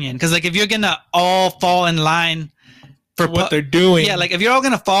my opinion. Because like, if you're gonna all fall in line for what they're doing, yeah, like if you're all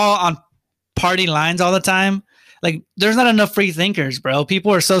gonna fall on party lines all the time, like there's not enough free thinkers, bro.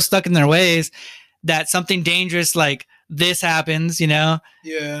 People are so stuck in their ways that something dangerous like this happens,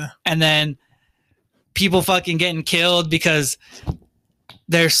 Yeah. And then people fucking getting killed because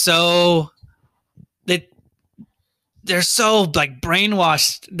they're so like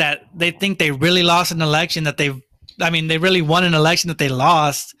brainwashed that they think they really lost an election they really won an election that they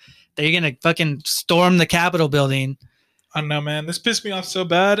lost. They're gonna fucking storm the Capitol building I don't know, man. This pissed me off so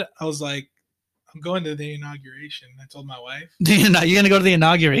bad. I was like, I'm going to the inauguration. I told my wife. You're gonna go to the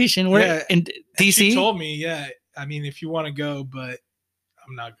inauguration? Where Yeah, in DC? She told me, yeah. I mean, if you want to go, but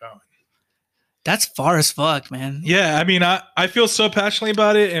I'm not going. That's far as fuck, man. Yeah, I mean, I feel so passionately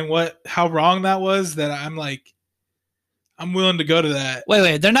about it and how wrong that was that I'm like, I'm willing to go to that.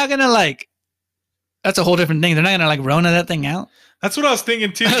 Wait, they're not gonna like. That's a whole different thing. They're not gonna like Rona that thing out. That's what I was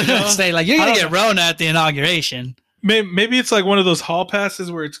thinking too. You know? Say like you're gonna get Rona at the inauguration. Maybe it's like one of those hall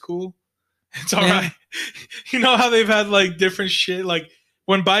passes where it's cool. It's all right. You know how they've had like different shit. Like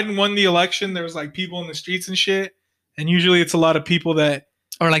when Biden won the election, there was like people in the streets and shit, and usually it's a lot of people that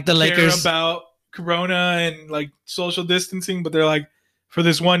or like the Lakers about Corona and like social distancing, but they're like, for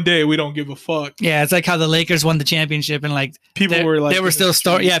this one day, we don't give a fuck. Yeah, it's like how the Lakers won the championship and like people were like, they were still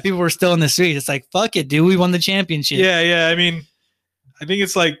people were still in the streets. It's like, fuck it, dude, we won the championship. Yeah. I mean, I think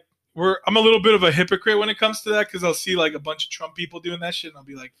it's like I'm a little bit of a hypocrite when it comes to that because I'll see like a bunch of Trump people doing that shit and I'll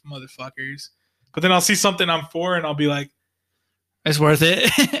be like, motherfuckers. But then I'll see something I'm for and I'll be like, it's worth it.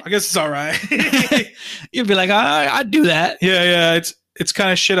 I guess it's all right. You'd be like, I'd do that. Yeah. It's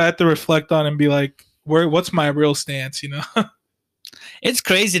kind of shit I have to reflect on and be like, what's my real stance, you know? It's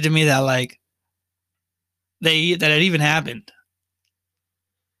crazy to me that like that it even happened.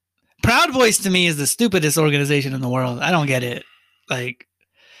 Proud Boys to me is the stupidest organization in the world. I don't get it. Like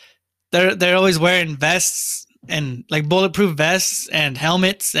they're always wearing vests and like bulletproof vests and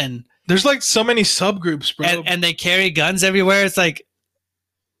helmets and there's like so many subgroups, bro. And they carry guns everywhere. It's like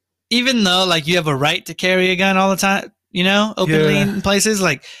even though like you have a right to carry a gun all the time, you know, openly in places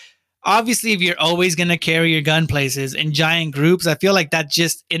like. Obviously, if you're always going to carry your gun places in giant groups, I feel like that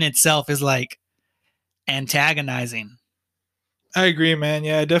just in itself is like antagonizing. I agree, man.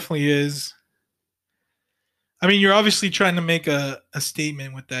 Yeah, it definitely is. I mean, you're obviously trying to make a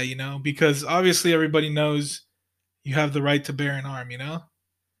statement with that, you know, because obviously everybody knows you have the right to bear an arm, you know?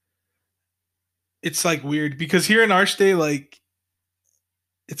 It's like weird because here in our state, like,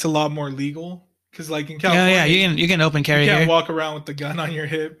 it's a lot more legal. Because, like, in California, you can open carry. You can't here. walk around with the gun on your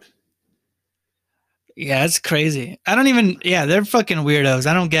hip. Yeah, it's crazy. I don't even. Yeah, they're fucking weirdos.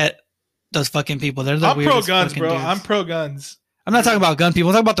 I don't get those fucking people. They're the I'm weirdest pro guns, bro. dudes. I'm pro guns. I'm not talking about gun people.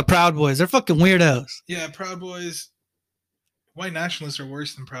 I'm talking about the Proud Boys. They're fucking weirdos. Yeah, Proud Boys. White nationalists are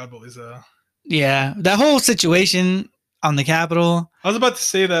worse than Proud Boys, though. Yeah, that whole situation on the Capitol. I was about to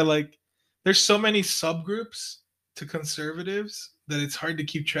say that, like, there's so many subgroups to conservatives that it's hard to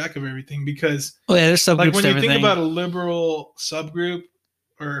keep track of everything because, there's subgroups. Like when you think about a liberal subgroup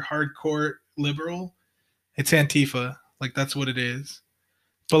or hardcore liberal, it's Antifa. Like that's what it is.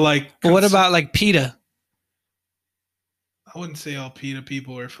 But like, what about like PETA? I wouldn't say all PETA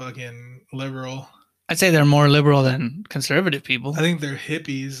people are fucking liberal. I'd say they're more liberal than conservative people. I think they're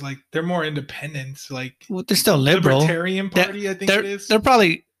hippies. Like they're more independent. Like they're still liberal. Libertarian Party, I think it is. They're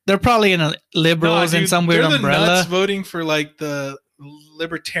probably in a liberals in some weird umbrella. Nuts voting for like the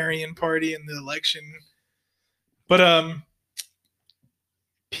Libertarian Party in the election. But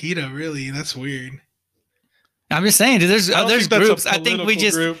PETA, really, that's weird. I'm just saying, dude, there's groups. I think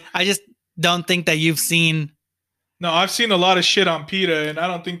I just don't think that you've seen. No, I've seen a lot of shit on PETA, and I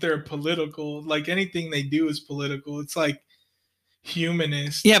don't think they're political. Like anything they do is political. It's like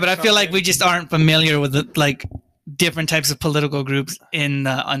humanist. Yeah, but I feel like we just aren't familiar with the, like different types of political groups on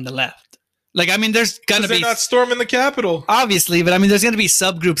the left. Like, I mean, there's gonna be not storming the Capitol, obviously, but I mean, there's gonna be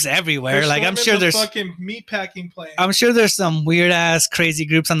subgroups everywhere. Like, I'm sure there's fucking meatpacking plant. I'm sure there's some weird ass crazy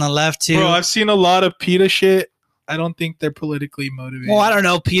groups on the left too. Bro, I've seen a lot of PETA shit. I don't think they're politically motivated. Well, I don't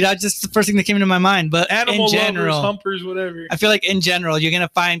know, PETA. Just the first thing that came into my mind. But animal in general, lovers, humpers, whatever. I feel like in general, you're gonna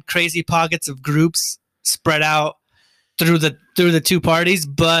find crazy pockets of groups spread out through the two parties.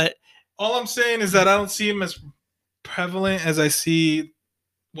 But all I'm saying is that I don't see them as prevalent as I see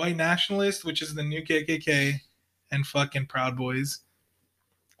white nationalists, which is the new KKK, and fucking Proud Boys.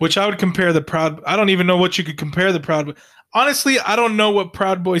 Which I would compare the Proud. I don't even know what you could compare the Proud Boys. Honestly, I don't know what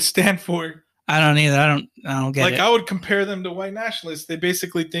Proud Boys stand for. I don't either. I don't get it. Like, I would compare them to white nationalists. They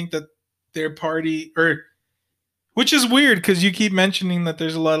basically think that their party, which is weird because you keep mentioning that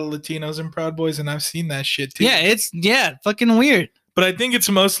there's a lot of Latinos in Proud Boys, and I've seen that shit too. Yeah, fucking weird. But I think it's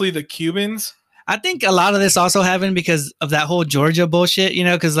mostly the Cubans. I think a lot of this also happened because of that whole Georgia bullshit, you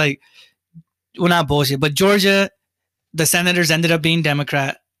know, because like, well, not bullshit, but Georgia, the senators ended up being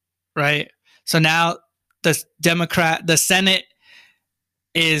Democrat, right? So now the Senate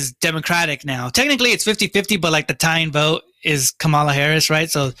is Democratic now. Technically it's 50-50, but like the tying vote is Kamala Harris, right?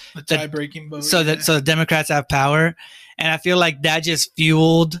 So the tie-breaking vote. So the Democrats have power. And I feel like that just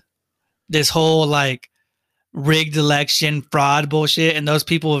fueled this whole like rigged election fraud bullshit. And those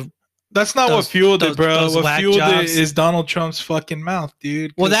people That's not what fueled it, bro. Those What whack fueled it jobs. is Donald Trump's fucking mouth,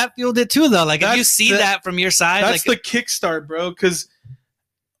 dude. Well, that fueled it too, though. Like if you see that from your side, that's like the kickstart, bro. Because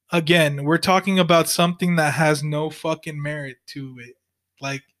again, we're talking about something that has no fucking merit to it.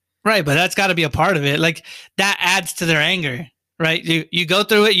 Like, right, but that's got to be a part of it. Like that adds to their anger, right? You go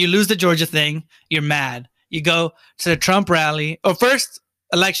through it, you lose the Georgia thing, you're mad. You go to the Trump rally, or first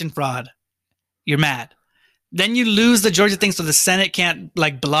election fraud, you're mad. Then you lose the Georgia thing, so the Senate can't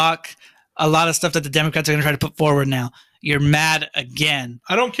like block a lot of stuff that the Democrats are going to try to put forward now. You're mad again.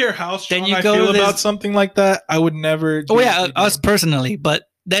 I don't care how strong I feel about something like that. I would never. Oh yeah, us personally, but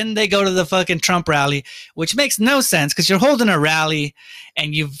then they go to the fucking Trump rally, which makes no sense because you're holding a rally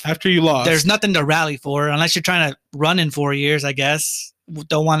and after you lost, there's nothing to rally for unless you're trying to run in 4 years, I guess.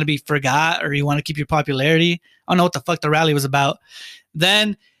 Don't want to be forgot or you want to keep your popularity. I don't know what the fuck the rally was about.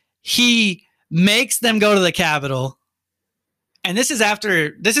 Then he makes them go to the Capitol. And this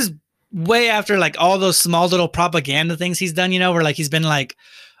is way after like all those small little propaganda things he's done, where like he's been like,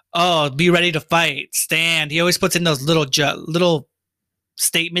 oh, be ready to fight, stand. He always puts in those little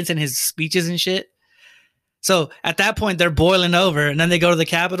statements in his speeches and shit. So at that point, they're boiling over, and then they go to the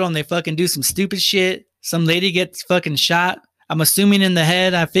Capitol and they fucking do some stupid shit. Some lady gets fucking shot. I'm assuming in the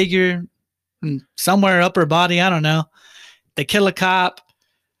head. I figure somewhere upper body. I don't know. They kill a cop.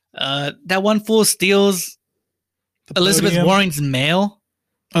 That one fool steals Elizabeth Warren's mail.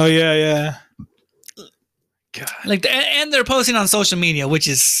 Oh yeah. God. Like, and they're posting on social media, which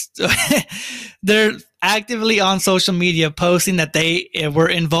is they're actively on social media posting that they were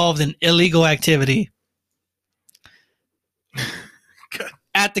involved in illegal activity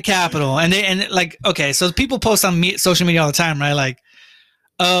at the Capitol. And like, okay, so people post on social media all the time, right? Like,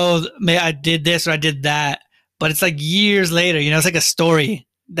 oh, I did this or I did that, but it's like years later, it's like a story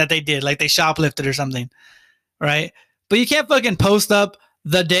that they did, like they shoplifted or something, right? But you can't fucking post up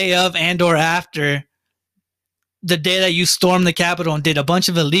the day of and or after the day that you stormed the Capitol and did a bunch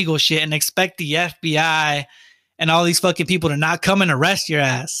of illegal shit and expect the FBI and all these fucking people to not come and arrest your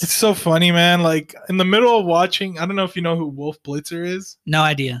ass. It's so funny, man. Like in the middle of watching, I don't know if you know who Wolf Blitzer is. No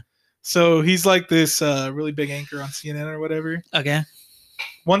idea. So he's like this really big anchor on CNN or whatever. Okay.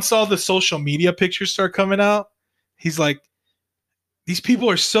 Once all the social media pictures start coming out, he's like, these people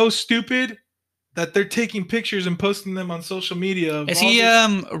are so stupid that they're taking pictures and posting them on social media. Is he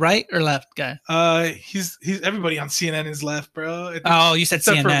right or left guy? He's everybody on CNN is left, bro. Oh, you said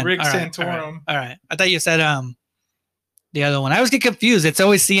except CNN. For Rick all right, Santorum. All right. I thought you said the other one. I always get confused. It's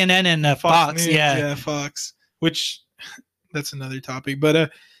always CNN and Fox. News, yeah, Fox. Which that's another topic.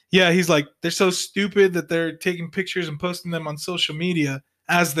 But yeah, he's like, they're so stupid that they're taking pictures and posting them on social media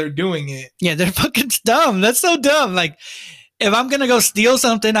as they're doing it. Yeah, they're fucking dumb. That's so dumb. Like, if I'm gonna go steal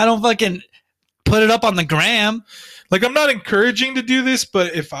something, I don't fucking put it up on the gram. Like, I'm not encouraging to do this,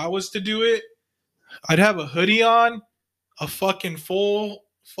 but if I was to do it, I'd have a hoodie on, a fucking full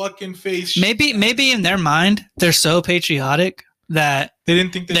fucking face. Maybe in their mind, they're so patriotic that they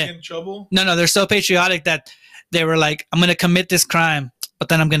didn't think they'd get in trouble. No, they're so patriotic that they were like, I'm gonna commit this crime, but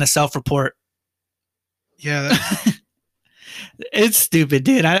then I'm gonna self-report. Yeah, it's stupid,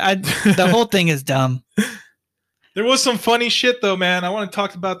 dude. The whole thing is dumb. There was some funny shit though, man. I want to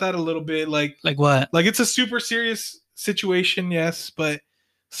talk about that a little bit. Like what? Like it's a super serious situation, yes, but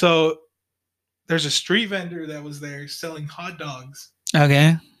so there's a street vendor that was there selling hot dogs.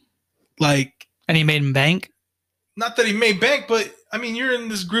 Okay. Like, and he made him bank? Not that he made bank, but I mean, you're in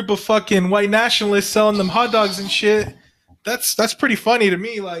this group of fucking white nationalists selling them hot dogs and shit. That's pretty funny to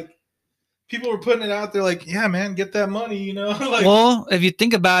me. Like, people were putting it out there like, yeah, man, get that money, like, well, if you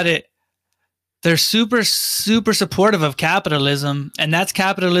think about it, they're super, super supportive of capitalism, and that's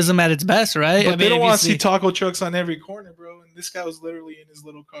capitalism at its best, right? But they don't want to see taco trucks on every corner, bro. And this guy was literally in his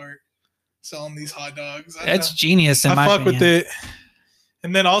little cart selling these hot dogs. It's genius, in my opinion. I fuck with it.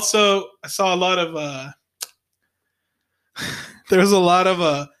 And then also, I saw a lot of there was a lot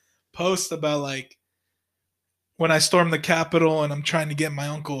of posts about like when I stormed the Capitol and I'm trying to get my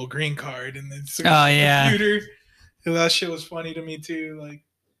uncle a green card, and then computer. And that shit was funny to me too. Like,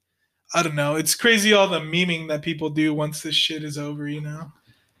 I don't know. It's crazy all the memeing that people do once this shit is over,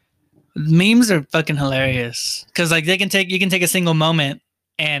 Memes are fucking hilarious because like you can take a single moment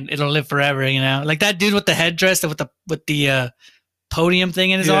and it'll live forever, Like that dude with the headdress with the podium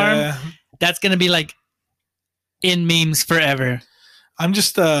thing in his arm. That's gonna be like in memes forever. I'm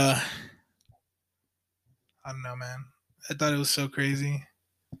just I don't know, man. I thought it was so crazy.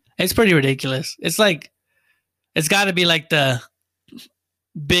 It's pretty ridiculous. It's like it's got to be like the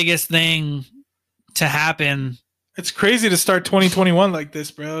biggest thing to happen. It's crazy to start 2021 like this,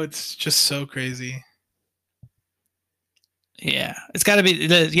 bro. It's just so crazy. Yeah, it's got to be.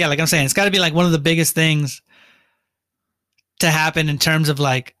 Yeah, like I'm saying, it's got to be like one of the biggest things to happen in terms of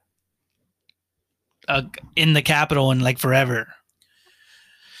like in the Capitol and like forever.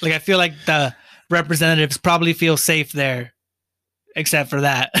 Like I feel like the representatives probably feel safe there, except for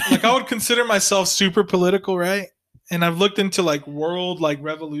that. Like I would consider myself super political, right? And I've looked into like world like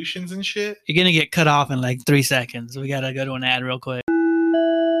revolutions and shit. You're gonna get cut off in like 3 seconds. We gotta go to an ad real quick.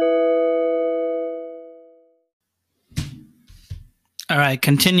 All right,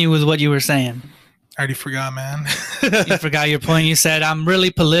 continue with what you were saying. I already forgot, man. You forgot your point. You said I'm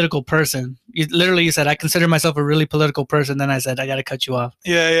really political person. You said I consider myself a really political person. Then I said I gotta cut you off.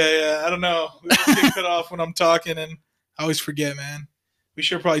 Yeah. I don't know. We always get cut off when I'm talking, and I always forget, man. We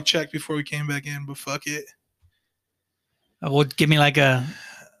should probably check before we came back in, but fuck it. Well, give me like a.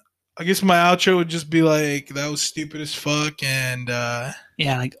 I guess my outro would just be like, that was stupid as fuck, and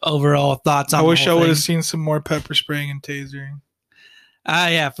yeah, like overall thoughts on. I wish I would have thing. seen some more pepper spraying and tasering.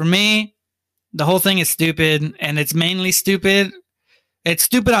 Yeah, for me, the whole thing is stupid, and it's mainly stupid. It's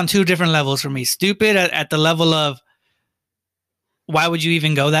stupid on 2 different levels for me. Stupid at the level of why would you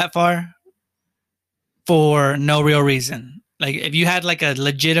even go that far for no real reason? Like if you had like a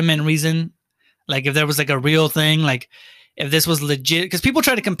legitimate reason, like if there was like a real thing, like if this was legit, because people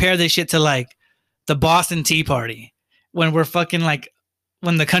try to compare this shit to like the Boston Tea Party when we're fucking like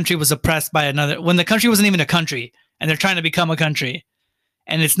when the country was oppressed by another, when the country wasn't even a country and they're trying to become a country,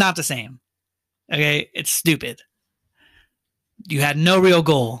 and it's not the same. Okay, it's stupid. You had no real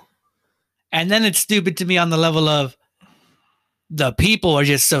goal. And then it's stupid to me on the level of the people are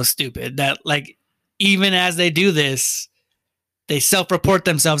just so stupid that like even as they do this, they self-report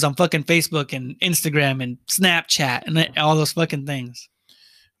themselves on fucking Facebook and Instagram and Snapchat and all those fucking things.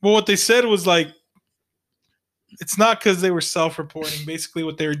 Well, what they said was like, it's not because they were self-reporting. Basically,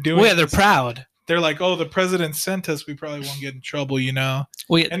 what they were doing. Well, yeah, they're proud. They're like, oh, the president sent us. We probably won't get in trouble, you know?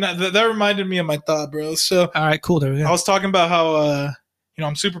 Well, yeah. And that reminded me of my thought, bro. So, all right, cool. There we go. I was talking about how,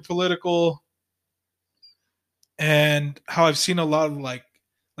 I'm super political and how I've seen a lot of like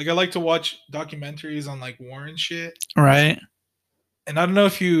I like to watch documentaries on like war and shit. Right. And I don't know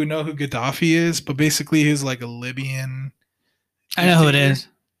if you know who Gaddafi is, but basically he's like a Libyan. I know who it is.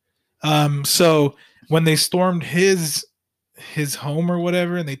 So when they stormed his home or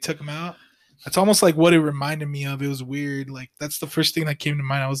whatever and they took him out, that's almost like what it reminded me of. It was weird. Like that's the first thing that came to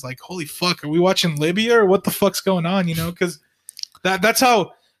mind. I was like, holy fuck, are we watching Libya or what the fuck's going on? You know, because that's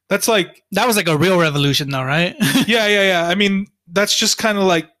like that was like a real revolution though, right? Yeah. I mean, that's just kind of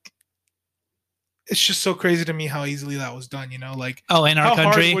like, it's just so crazy to me how easily that was done, you know? Like, in our how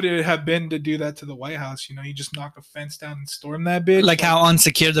country, hard would it have been to do that to the White House? You know, you just knock a fence down and storm that bitch. Like how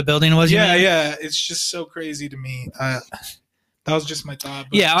unsecure the building was. Yeah. It's just so crazy to me. That was just my thought.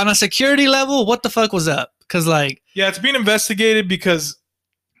 But yeah, on a security level, what the fuck was up? Because like, yeah, it's being investigated because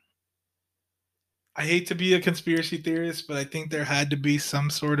I hate to be a conspiracy theorist, but I think there had to be some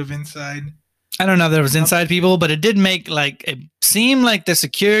sort of inside. I don't know if there was inside people, but it did make like it seemed like the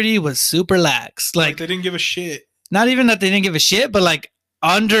security was super lax. Like they didn't give a shit. Not even that they didn't give a shit, but like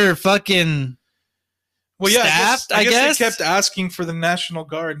under fucking staffed. I guess they kept asking for the National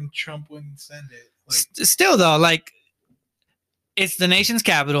Guard, and Trump wouldn't send it. Like, still though, like it's the nation's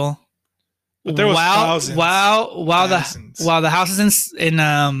capital. But there was thousands. While the House is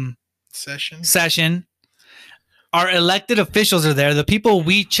in session, our elected officials are there. The people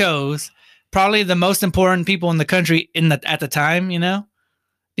we chose, probably the most important people in the country at the time, you know,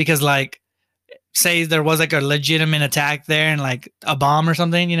 because like, say there was like a legitimate attack there and like a bomb or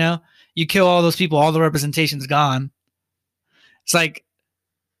something, you know, you kill all those people, all the representation's gone. It's like,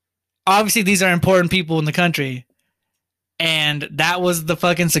 obviously these are important people in the country, and that was the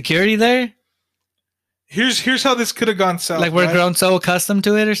fucking security there. Here's how this could have gone south. Like we're grown so accustomed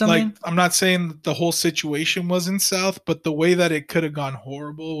to it or something. Like I'm not saying that the whole situation wasn't south, but the way that it could have gone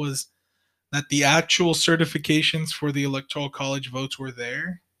horrible was that the actual certifications for the Electoral College votes were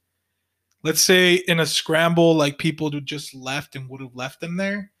there. Let's say in a scramble, like people who just left and would have left them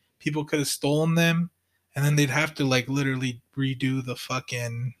there, people could have stolen them, and then they'd have to like literally redo the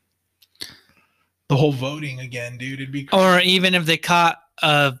whole voting again, dude. It'd be crazy. Or even if they caught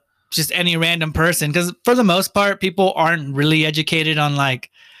just any random person, because for the most part, people aren't really educated on like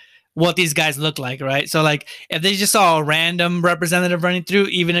what these guys look like, right? So like if they just saw a random representative running through,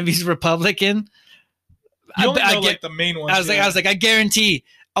 even if he's Republican, you only know like the main ones. I was like, I guarantee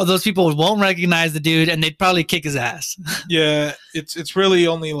all those people won't recognize the dude, and they'd probably kick his ass. Yeah, it's really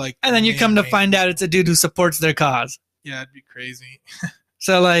only like. And then you come to find out it's a dude who supports their cause. Yeah, it'd be crazy.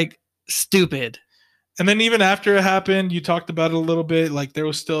 So like stupid. And then even after it happened, you talked about it a little bit. Like there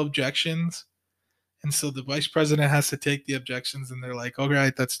was still objections, And so the vice president has to take the objections, and they're like, all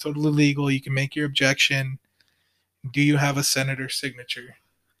right, that's totally legal. You can make your objection. Do you have a senator's signature?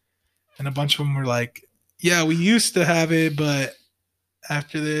 And a bunch of them were like, yeah, we used to have it, but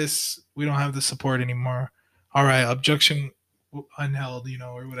after this, we don't have the support anymore. All right, objection unheld,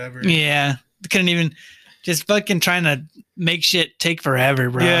 or whatever. Yeah. Couldn't even just fucking trying to make shit take forever,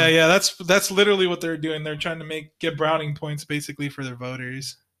 bro. Yeah, that's literally what they're doing. They're trying to get browning points basically for their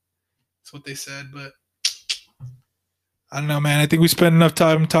voters. That's what they said, but I don't know, man. I think we spent enough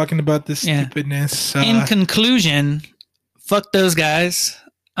time talking about this stupidness. In conclusion, fuck those guys.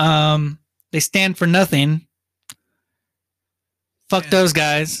 They stand for nothing. Fuck those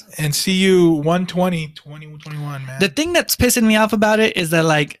guys. And see you 2021, man. The thing that's pissing me off about it is that,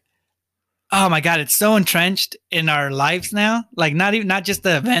 like, oh my God, it's so entrenched in our lives now. Like, not just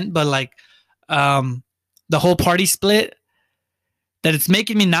the event, but like the whole party split, that it's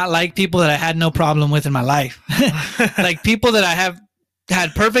making me not like people that I had no problem with in my life. Like people that I have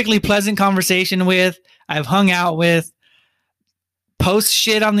had perfectly pleasant conversation with, I've hung out with, post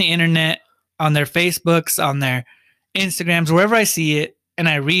shit on the internet, on their Facebooks, on their Instagrams, wherever I see it, and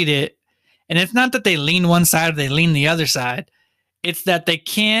I read it. And it's not that they lean one side or they lean the other side. It's that they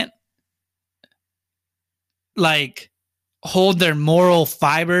can't, like, hold their moral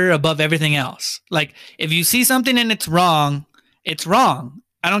fiber above everything else. Like, if you see something and it's wrong, it's wrong.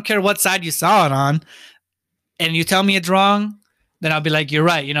 I don't care what side you saw it on. And you tell me it's wrong, then I'll be like, you're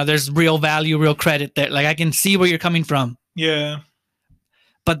right. There's real value, real credit there. Like, I can see where you're coming from. Yeah.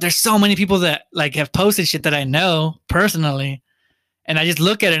 But there's so many people that, like, have posted shit that I know personally, and I just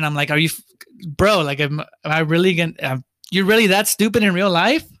look at it and I'm like, are you, bro, like, am I really gonna, you're really that stupid in real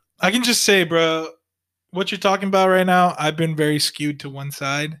life? I can just say, bro, what you're talking about right now, I've been very skewed to one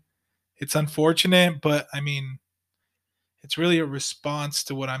side. It's unfortunate, but I mean, it's really a response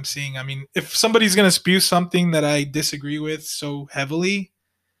to what I'm seeing. I mean, if somebody's going to spew something that I disagree with so heavily,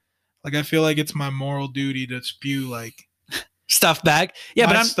 like, I feel like it's my moral duty to spew, like, stuff back. Yeah,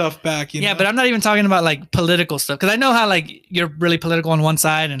 but I'm stuff back. Yeah, but I'm not even talking about, like, political stuff, because I know how, like, you're really political on one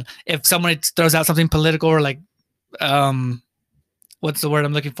side, and if someone throws out something political, or like, what's the word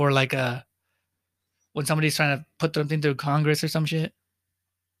I'm looking for? Like, when somebody's trying to put something through Congress or some shit,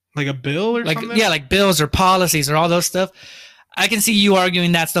 like a bill or like, something. Yeah, like bills or policies or all those stuff. I can see you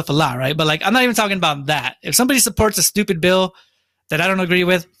arguing that stuff a lot, right? But, like, I'm not even talking about that. If somebody supports a stupid bill that I don't agree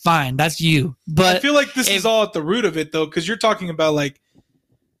with, fine, that's you. But I feel like this is all at the root of it, though, because you're talking about, like,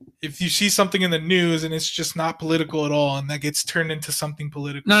 if you see something in the news and it's just not political at all, and that gets turned into something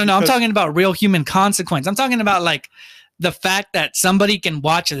political. No. I'm talking about real human consequence. I'm talking about, like, the fact that somebody can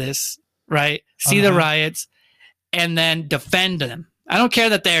watch this, right? See the riots and then defend them. I don't care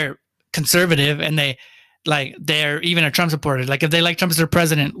that they're conservative and they're even a Trump supporter. Like, if they like Trump as their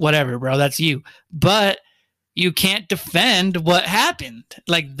president, whatever, bro, that's you. But you can't defend what happened.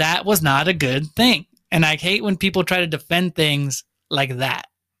 Like, that was not a good thing. And I hate when people try to defend things like that.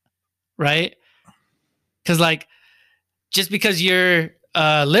 Right? Because, like, just because you're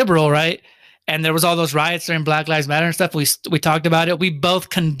liberal, right? And there was all those riots during Black Lives Matter and stuff. We talked about it. We both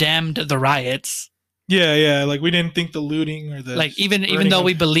condemned the riots. Yeah. Like, we didn't think the looting or the, like, even though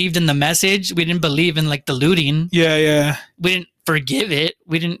we believed in the message, we didn't believe in, like, the looting. Yeah. We didn't forgive it.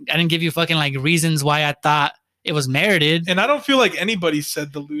 I didn't give you fucking, like, reasons why I thought it was merited. And I don't feel like anybody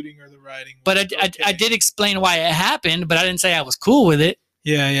said the looting or the rioting. But I did explain why it happened, but I didn't say I was cool with it.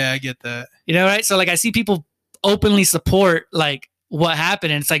 Yeah, I get that. Right? So, like, I see people openly support, like, what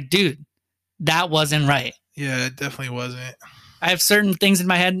happened, and it's like, dude, that wasn't right. Yeah, it definitely wasn't. I have certain things in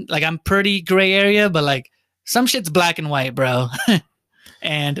my head, like, I'm pretty gray area, but, like, some shit's black and white, bro.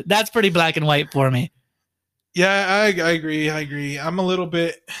 And that's pretty black and white for me. Yeah, I agree. I'm a little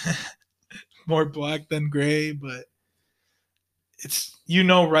bit more black than gray, but it's,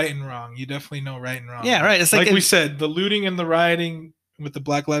 right and wrong. You definitely know right and wrong. Yeah, right. It's like we said, the looting and the rioting with the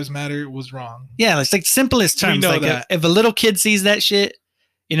Black Lives Matter was wrong. Yeah, it's like simplest terms. We know like, that. If a little kid sees that shit,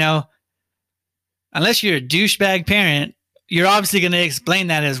 unless you're a douchebag parent, you're obviously going to explain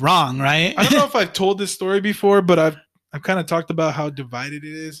that as wrong, right? I don't know if I've told this story before, but I've kind of talked about how divided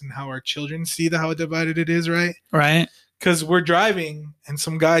it is and how our children see how divided it is, right? Right. Because we're driving and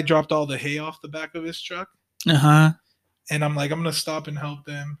some guy dropped all the hay off the back of his truck. Uh-huh. And I'm like, I'm going to stop and help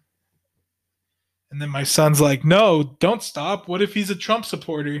them. And then my son's like, no, don't stop. What if he's a Trump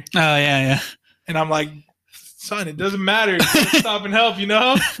supporter? Oh, yeah. And I'm like, son, it doesn't matter. Just stop and help,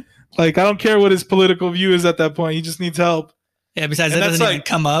 Like, I don't care what his political view is at that point. He just needs help. Yeah, besides, that doesn't even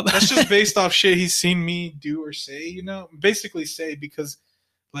come up. That's just based off shit he's seen me do or say, Basically say, because,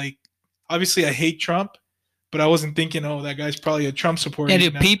 like, obviously I hate Trump, but I wasn't thinking, oh, that guy's probably a Trump supporter. Yeah,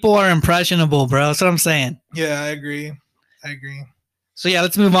 dude, people are impressionable, bro. That's what I'm saying. Yeah, I agree. So yeah,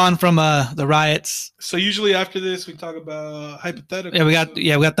 let's move on from the riots. So usually after this, we talk about hypothetical.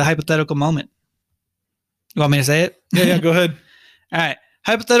 Yeah, we got the hypothetical moment. You want me to say it? Yeah, go ahead. All right,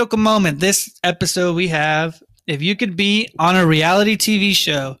 hypothetical moment. This episode we have: if you could be on a reality TV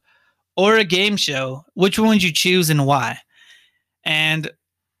show or a game show, which one would you choose and why? And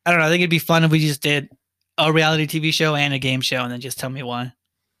I don't know. I think it'd be fun if we just did a reality TV show and a game show, and then just tell me why.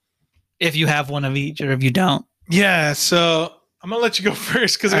 If you have one of each, or if you don't. Yeah. So I'm gonna let you go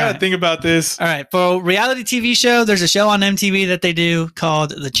first because I gotta think about this. All right. For a reality TV show, there's a show on MTV that they do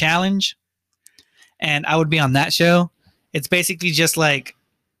called The Challenge, and I would be on that show. It's basically just like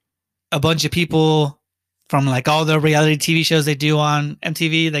a bunch of people from like all the reality TV shows they do on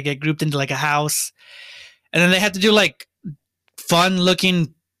MTV that get grouped into like a house, and then they have to do like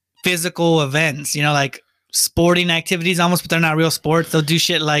fun-looking physical events, you know, like sporting activities almost, but they're not real sports. They'll do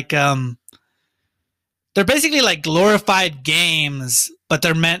shit like they're basically like glorified games, but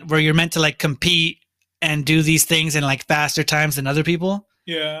they're meant where you're meant to like compete and do these things in like faster times than other people.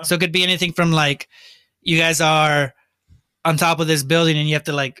 Yeah. So it could be anything from like you guys are on top of this building and you have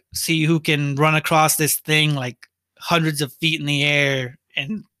to like see who can run across this thing like hundreds of feet in the air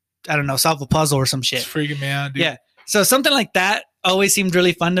and I don't know, solve a puzzle or some shit. It's freaking me out, dude. Yeah. So something like that always seemed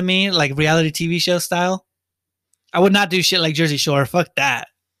really fun to me, like reality TV show style. I would not do shit like Jersey Shore. Fuck that.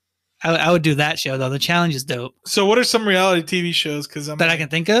 I would do that show though. The Challenge is dope. So what are some reality TV shows? I can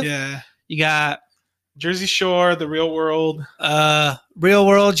think of? Yeah. You got Jersey Shore, The Real World. Real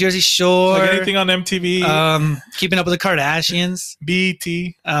World, Jersey Shore. Like anything on MTV. Keeping Up with the Kardashians. BET.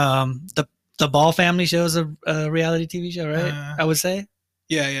 The Ball Family show is a reality TV show, right? I would say.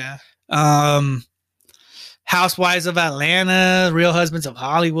 Yeah. Housewives of Atlanta, Real Husbands of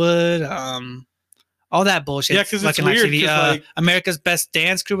Hollywood. All that bullshit. Yeah, because it's weird. Like, America's Best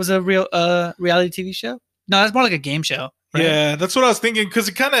Dance Crew was a real reality TV show. No, that's more like a game show. Right? Yeah, that's what I was thinking. Because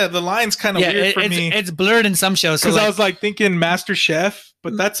the line's kind of weird for me. It's blurred in some shows. Because I was like thinking Master Chef,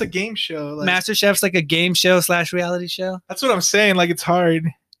 but that's a game show. Like, Master Chef's like a game show / reality show. That's what I'm saying. Like it's hard.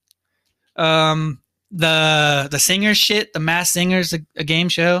 The singer shit, the Masked Singer's a game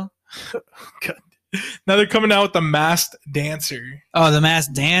show. God. Now they're coming out with the Masked Dancer. Oh, the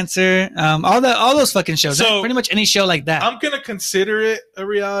Masked Dancer. All those fucking shows. So, pretty much any show like that. I'm gonna consider it a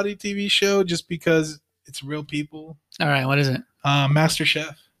reality TV show just because it's real people. All right, what is it? Master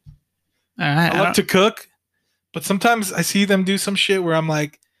Chef. All right. I love to cook, but sometimes I see them do some shit where I'm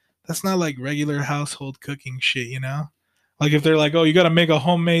like, that's not like regular household cooking shit, you know? Like if they're like, oh, you gotta make a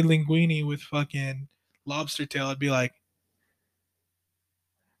homemade linguine with fucking lobster tail, I'd be like,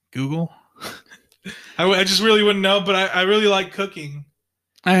 Google. I just really wouldn't know, but I really like cooking.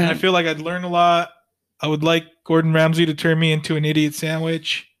 And I feel like I'd learn a lot. I would like Gordon Ramsay to turn me into an idiot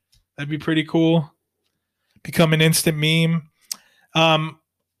sandwich. That'd be pretty cool. Become an instant meme.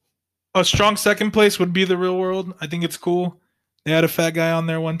 A strong second place would be The Real World. I think it's cool. They had a fat guy on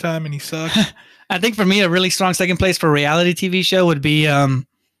there one time and he sucked. I think for me, a really strong second place for a reality TV show would be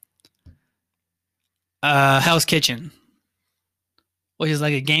Hell's Kitchen, which is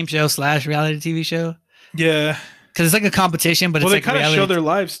like a game show / reality TV show. Yeah. Because it's like a competition, but it's like they kind of show their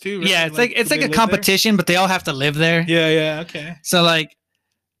lives too. Right? Yeah, it's like a competition, but they all have to live there. Yeah, okay. So like,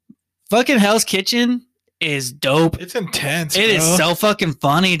 fucking Hell's Kitchen is dope. It's intense. It is so fucking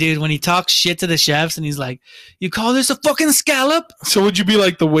funny, dude. When he talks shit to the chefs and he's like, "You call this a fucking scallop?" So would you be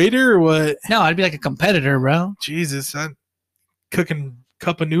like the waiter or what? No, I'd be like a competitor, bro. Jesus, I'm cooking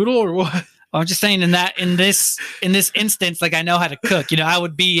cup of noodle or what? I'm just saying in this instance, like I know how to cook. You know, I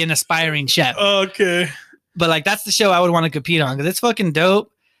would be an aspiring chef. Oh, okay. But like that's the show I would want to compete on because it's fucking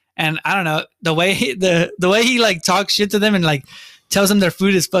dope. And I don't know the way he like talks shit to them and like tells them their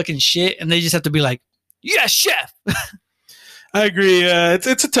food is fucking shit, and they just have to be like, "Yeah, chef." I agree. It's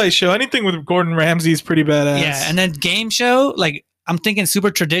a tight show. Anything with Gordon Ramsay is pretty badass. Yeah, and then game show, like I'm thinking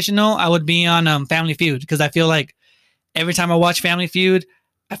super traditional. I would be on Family Feud because I feel like every time I watch Family Feud,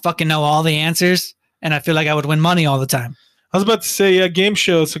 I fucking know all the answers, and I feel like I would win money all the time. I was about to say, game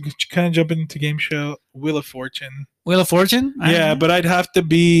show, so kind of jump into game show, Wheel of Fortune. Wheel of Fortune? Yeah, but I'd have to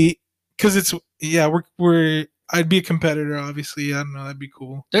be, because it's, I'd be a competitor, obviously. I don't know, that'd be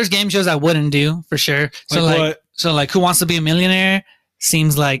cool. There's game shows I wouldn't do, for sure. So like what? So like Who Wants to Be a Millionaire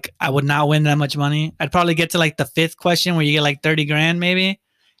seems like I would not win that much money. I'd probably get to like the 5th question where you get like 30 grand maybe,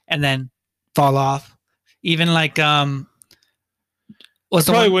 and then fall off. Even like,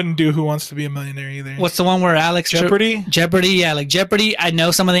 wouldn't do Who Wants to Be a Millionaire either. What's the one where Alex... Jeopardy? Jeopardy, yeah. Like Jeopardy, I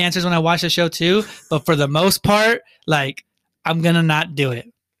know some of the answers when I watch the show too, but for the most part, like, I'm going to not do it.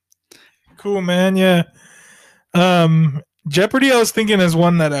 Cool, man, yeah. Jeopardy, I was thinking is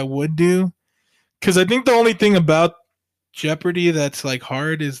one that I would do because I think the only thing about Jeopardy that's like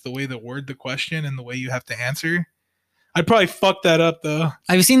hard is the way they word the question and the way you have to answer. I'd probably fuck that up though.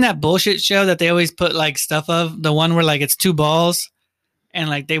 Have you seen that bullshit show that they always put like stuff of the one where like it's two balls and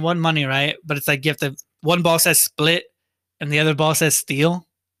like they won money, right? But it's like you have to one ball says split and the other ball says steal,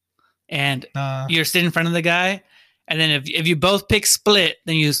 and you're sitting in front of the guy. And then if you both pick split,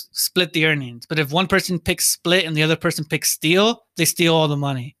 then you split the earnings. But if one person picks split and the other person picks steal, they steal all the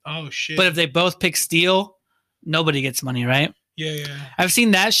money. Oh shit! But if they both pick steal, nobody gets money, right? Yeah. I've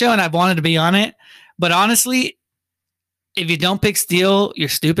seen that show and I've wanted to be on it, but honestly, if you don't pick steal, you're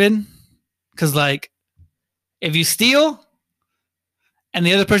stupid. Because like, if you steal and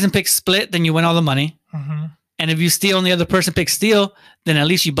the other person picks split, then you win all the money. Mm-hmm. And if you steal and the other person picks steal, then at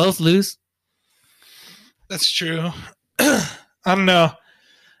least you both lose. That's true. I don't know.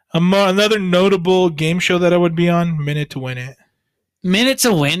 Another notable game show that I would be on, Minute to Win It. Minute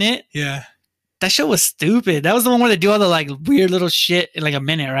to Win It? Yeah. That show was stupid. That was the one where they do all the like weird little shit in like a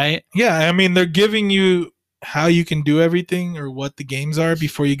minute, right? Yeah, I mean, they're giving you how you can do everything or what the games are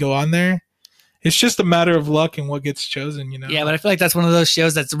before you go on there. It's just a matter of luck and what gets chosen, you know? Yeah, but I feel like that's one of those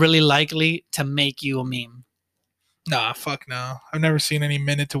shows that's really likely to make you a meme. Nah, fuck no. I've never seen any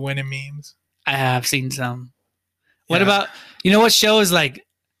Minute to Win It memes. I have seen some. What about, you know what show is like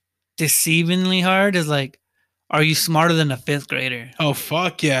deceivingly hard? Is like, are you smarter than a fifth grader? Oh,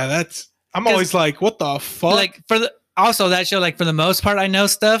 fuck yeah. I'm always like, what the fuck? Like, also that show, like, for the most part, I know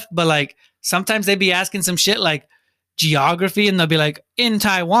stuff, but like, sometimes they be asking some shit like geography and they'll be like, in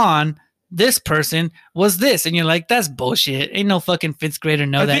Taiwan, this person was this. And you're like, that's bullshit. Ain't no fucking fifth grader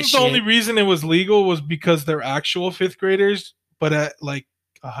know that shit. I think the only reason it was legal was because they're actual fifth graders, but at like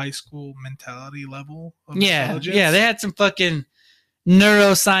a high school mentality level of intelligence. Yeah, they had some fucking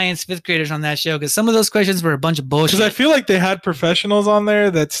neuroscience fifth graders on that show because some of those questions were a bunch of bullshit. Because I feel like they had professionals on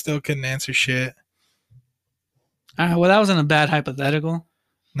there that still couldn't answer shit. Well, that wasn't a bad hypothetical.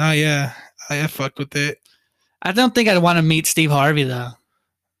 No, yeah. I fucked with it. I don't think I'd want to meet Steve Harvey, though.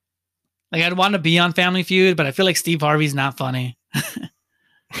 Like, I'd want to be on Family Feud, but I feel like Steve Harvey's not funny.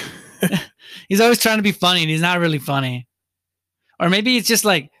 He's always trying to be funny, and he's not really funny. Or maybe it's just,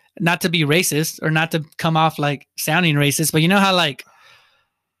 like, not to be racist or not to come off, like, sounding racist, but you know how, like,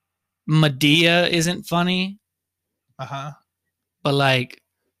 Madea isn't funny? Uh-huh. But, like,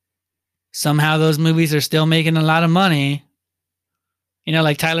 somehow those movies are still making a lot of money. You know,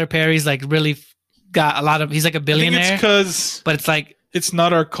 like, Tyler Perry's, like, really got a lot of... He's, like, a billionaire. I think it's because... But it's, like... It's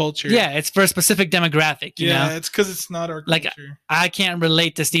not our culture. Yeah, it's for a specific demographic, you know? Yeah, it's because it's not our culture. Like, I can't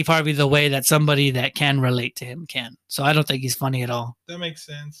relate to Steve Harvey the way that somebody that can relate to him can. So I don't think he's funny at all. That makes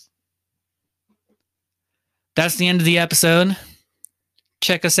sense. That's the end of the episode.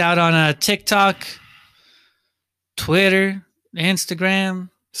 Check us out on TikTok, Twitter, Instagram,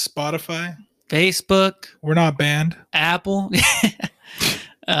 Spotify, Facebook. We're not banned. Apple.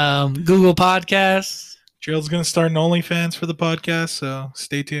 Google Podcasts. Gerald's going to start an OnlyFans for the podcast, so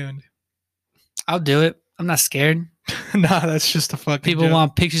stay tuned. I'll do it. I'm not scared. Nah, that's just a fucking People joke.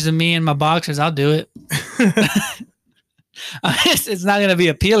 Want pictures of me in my boxers, I'll do it. It's not going to be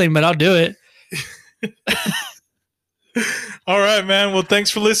appealing, but I'll do it. All right, man. Well, thanks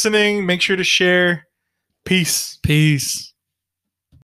for listening. Make sure to share. Peace. Peace.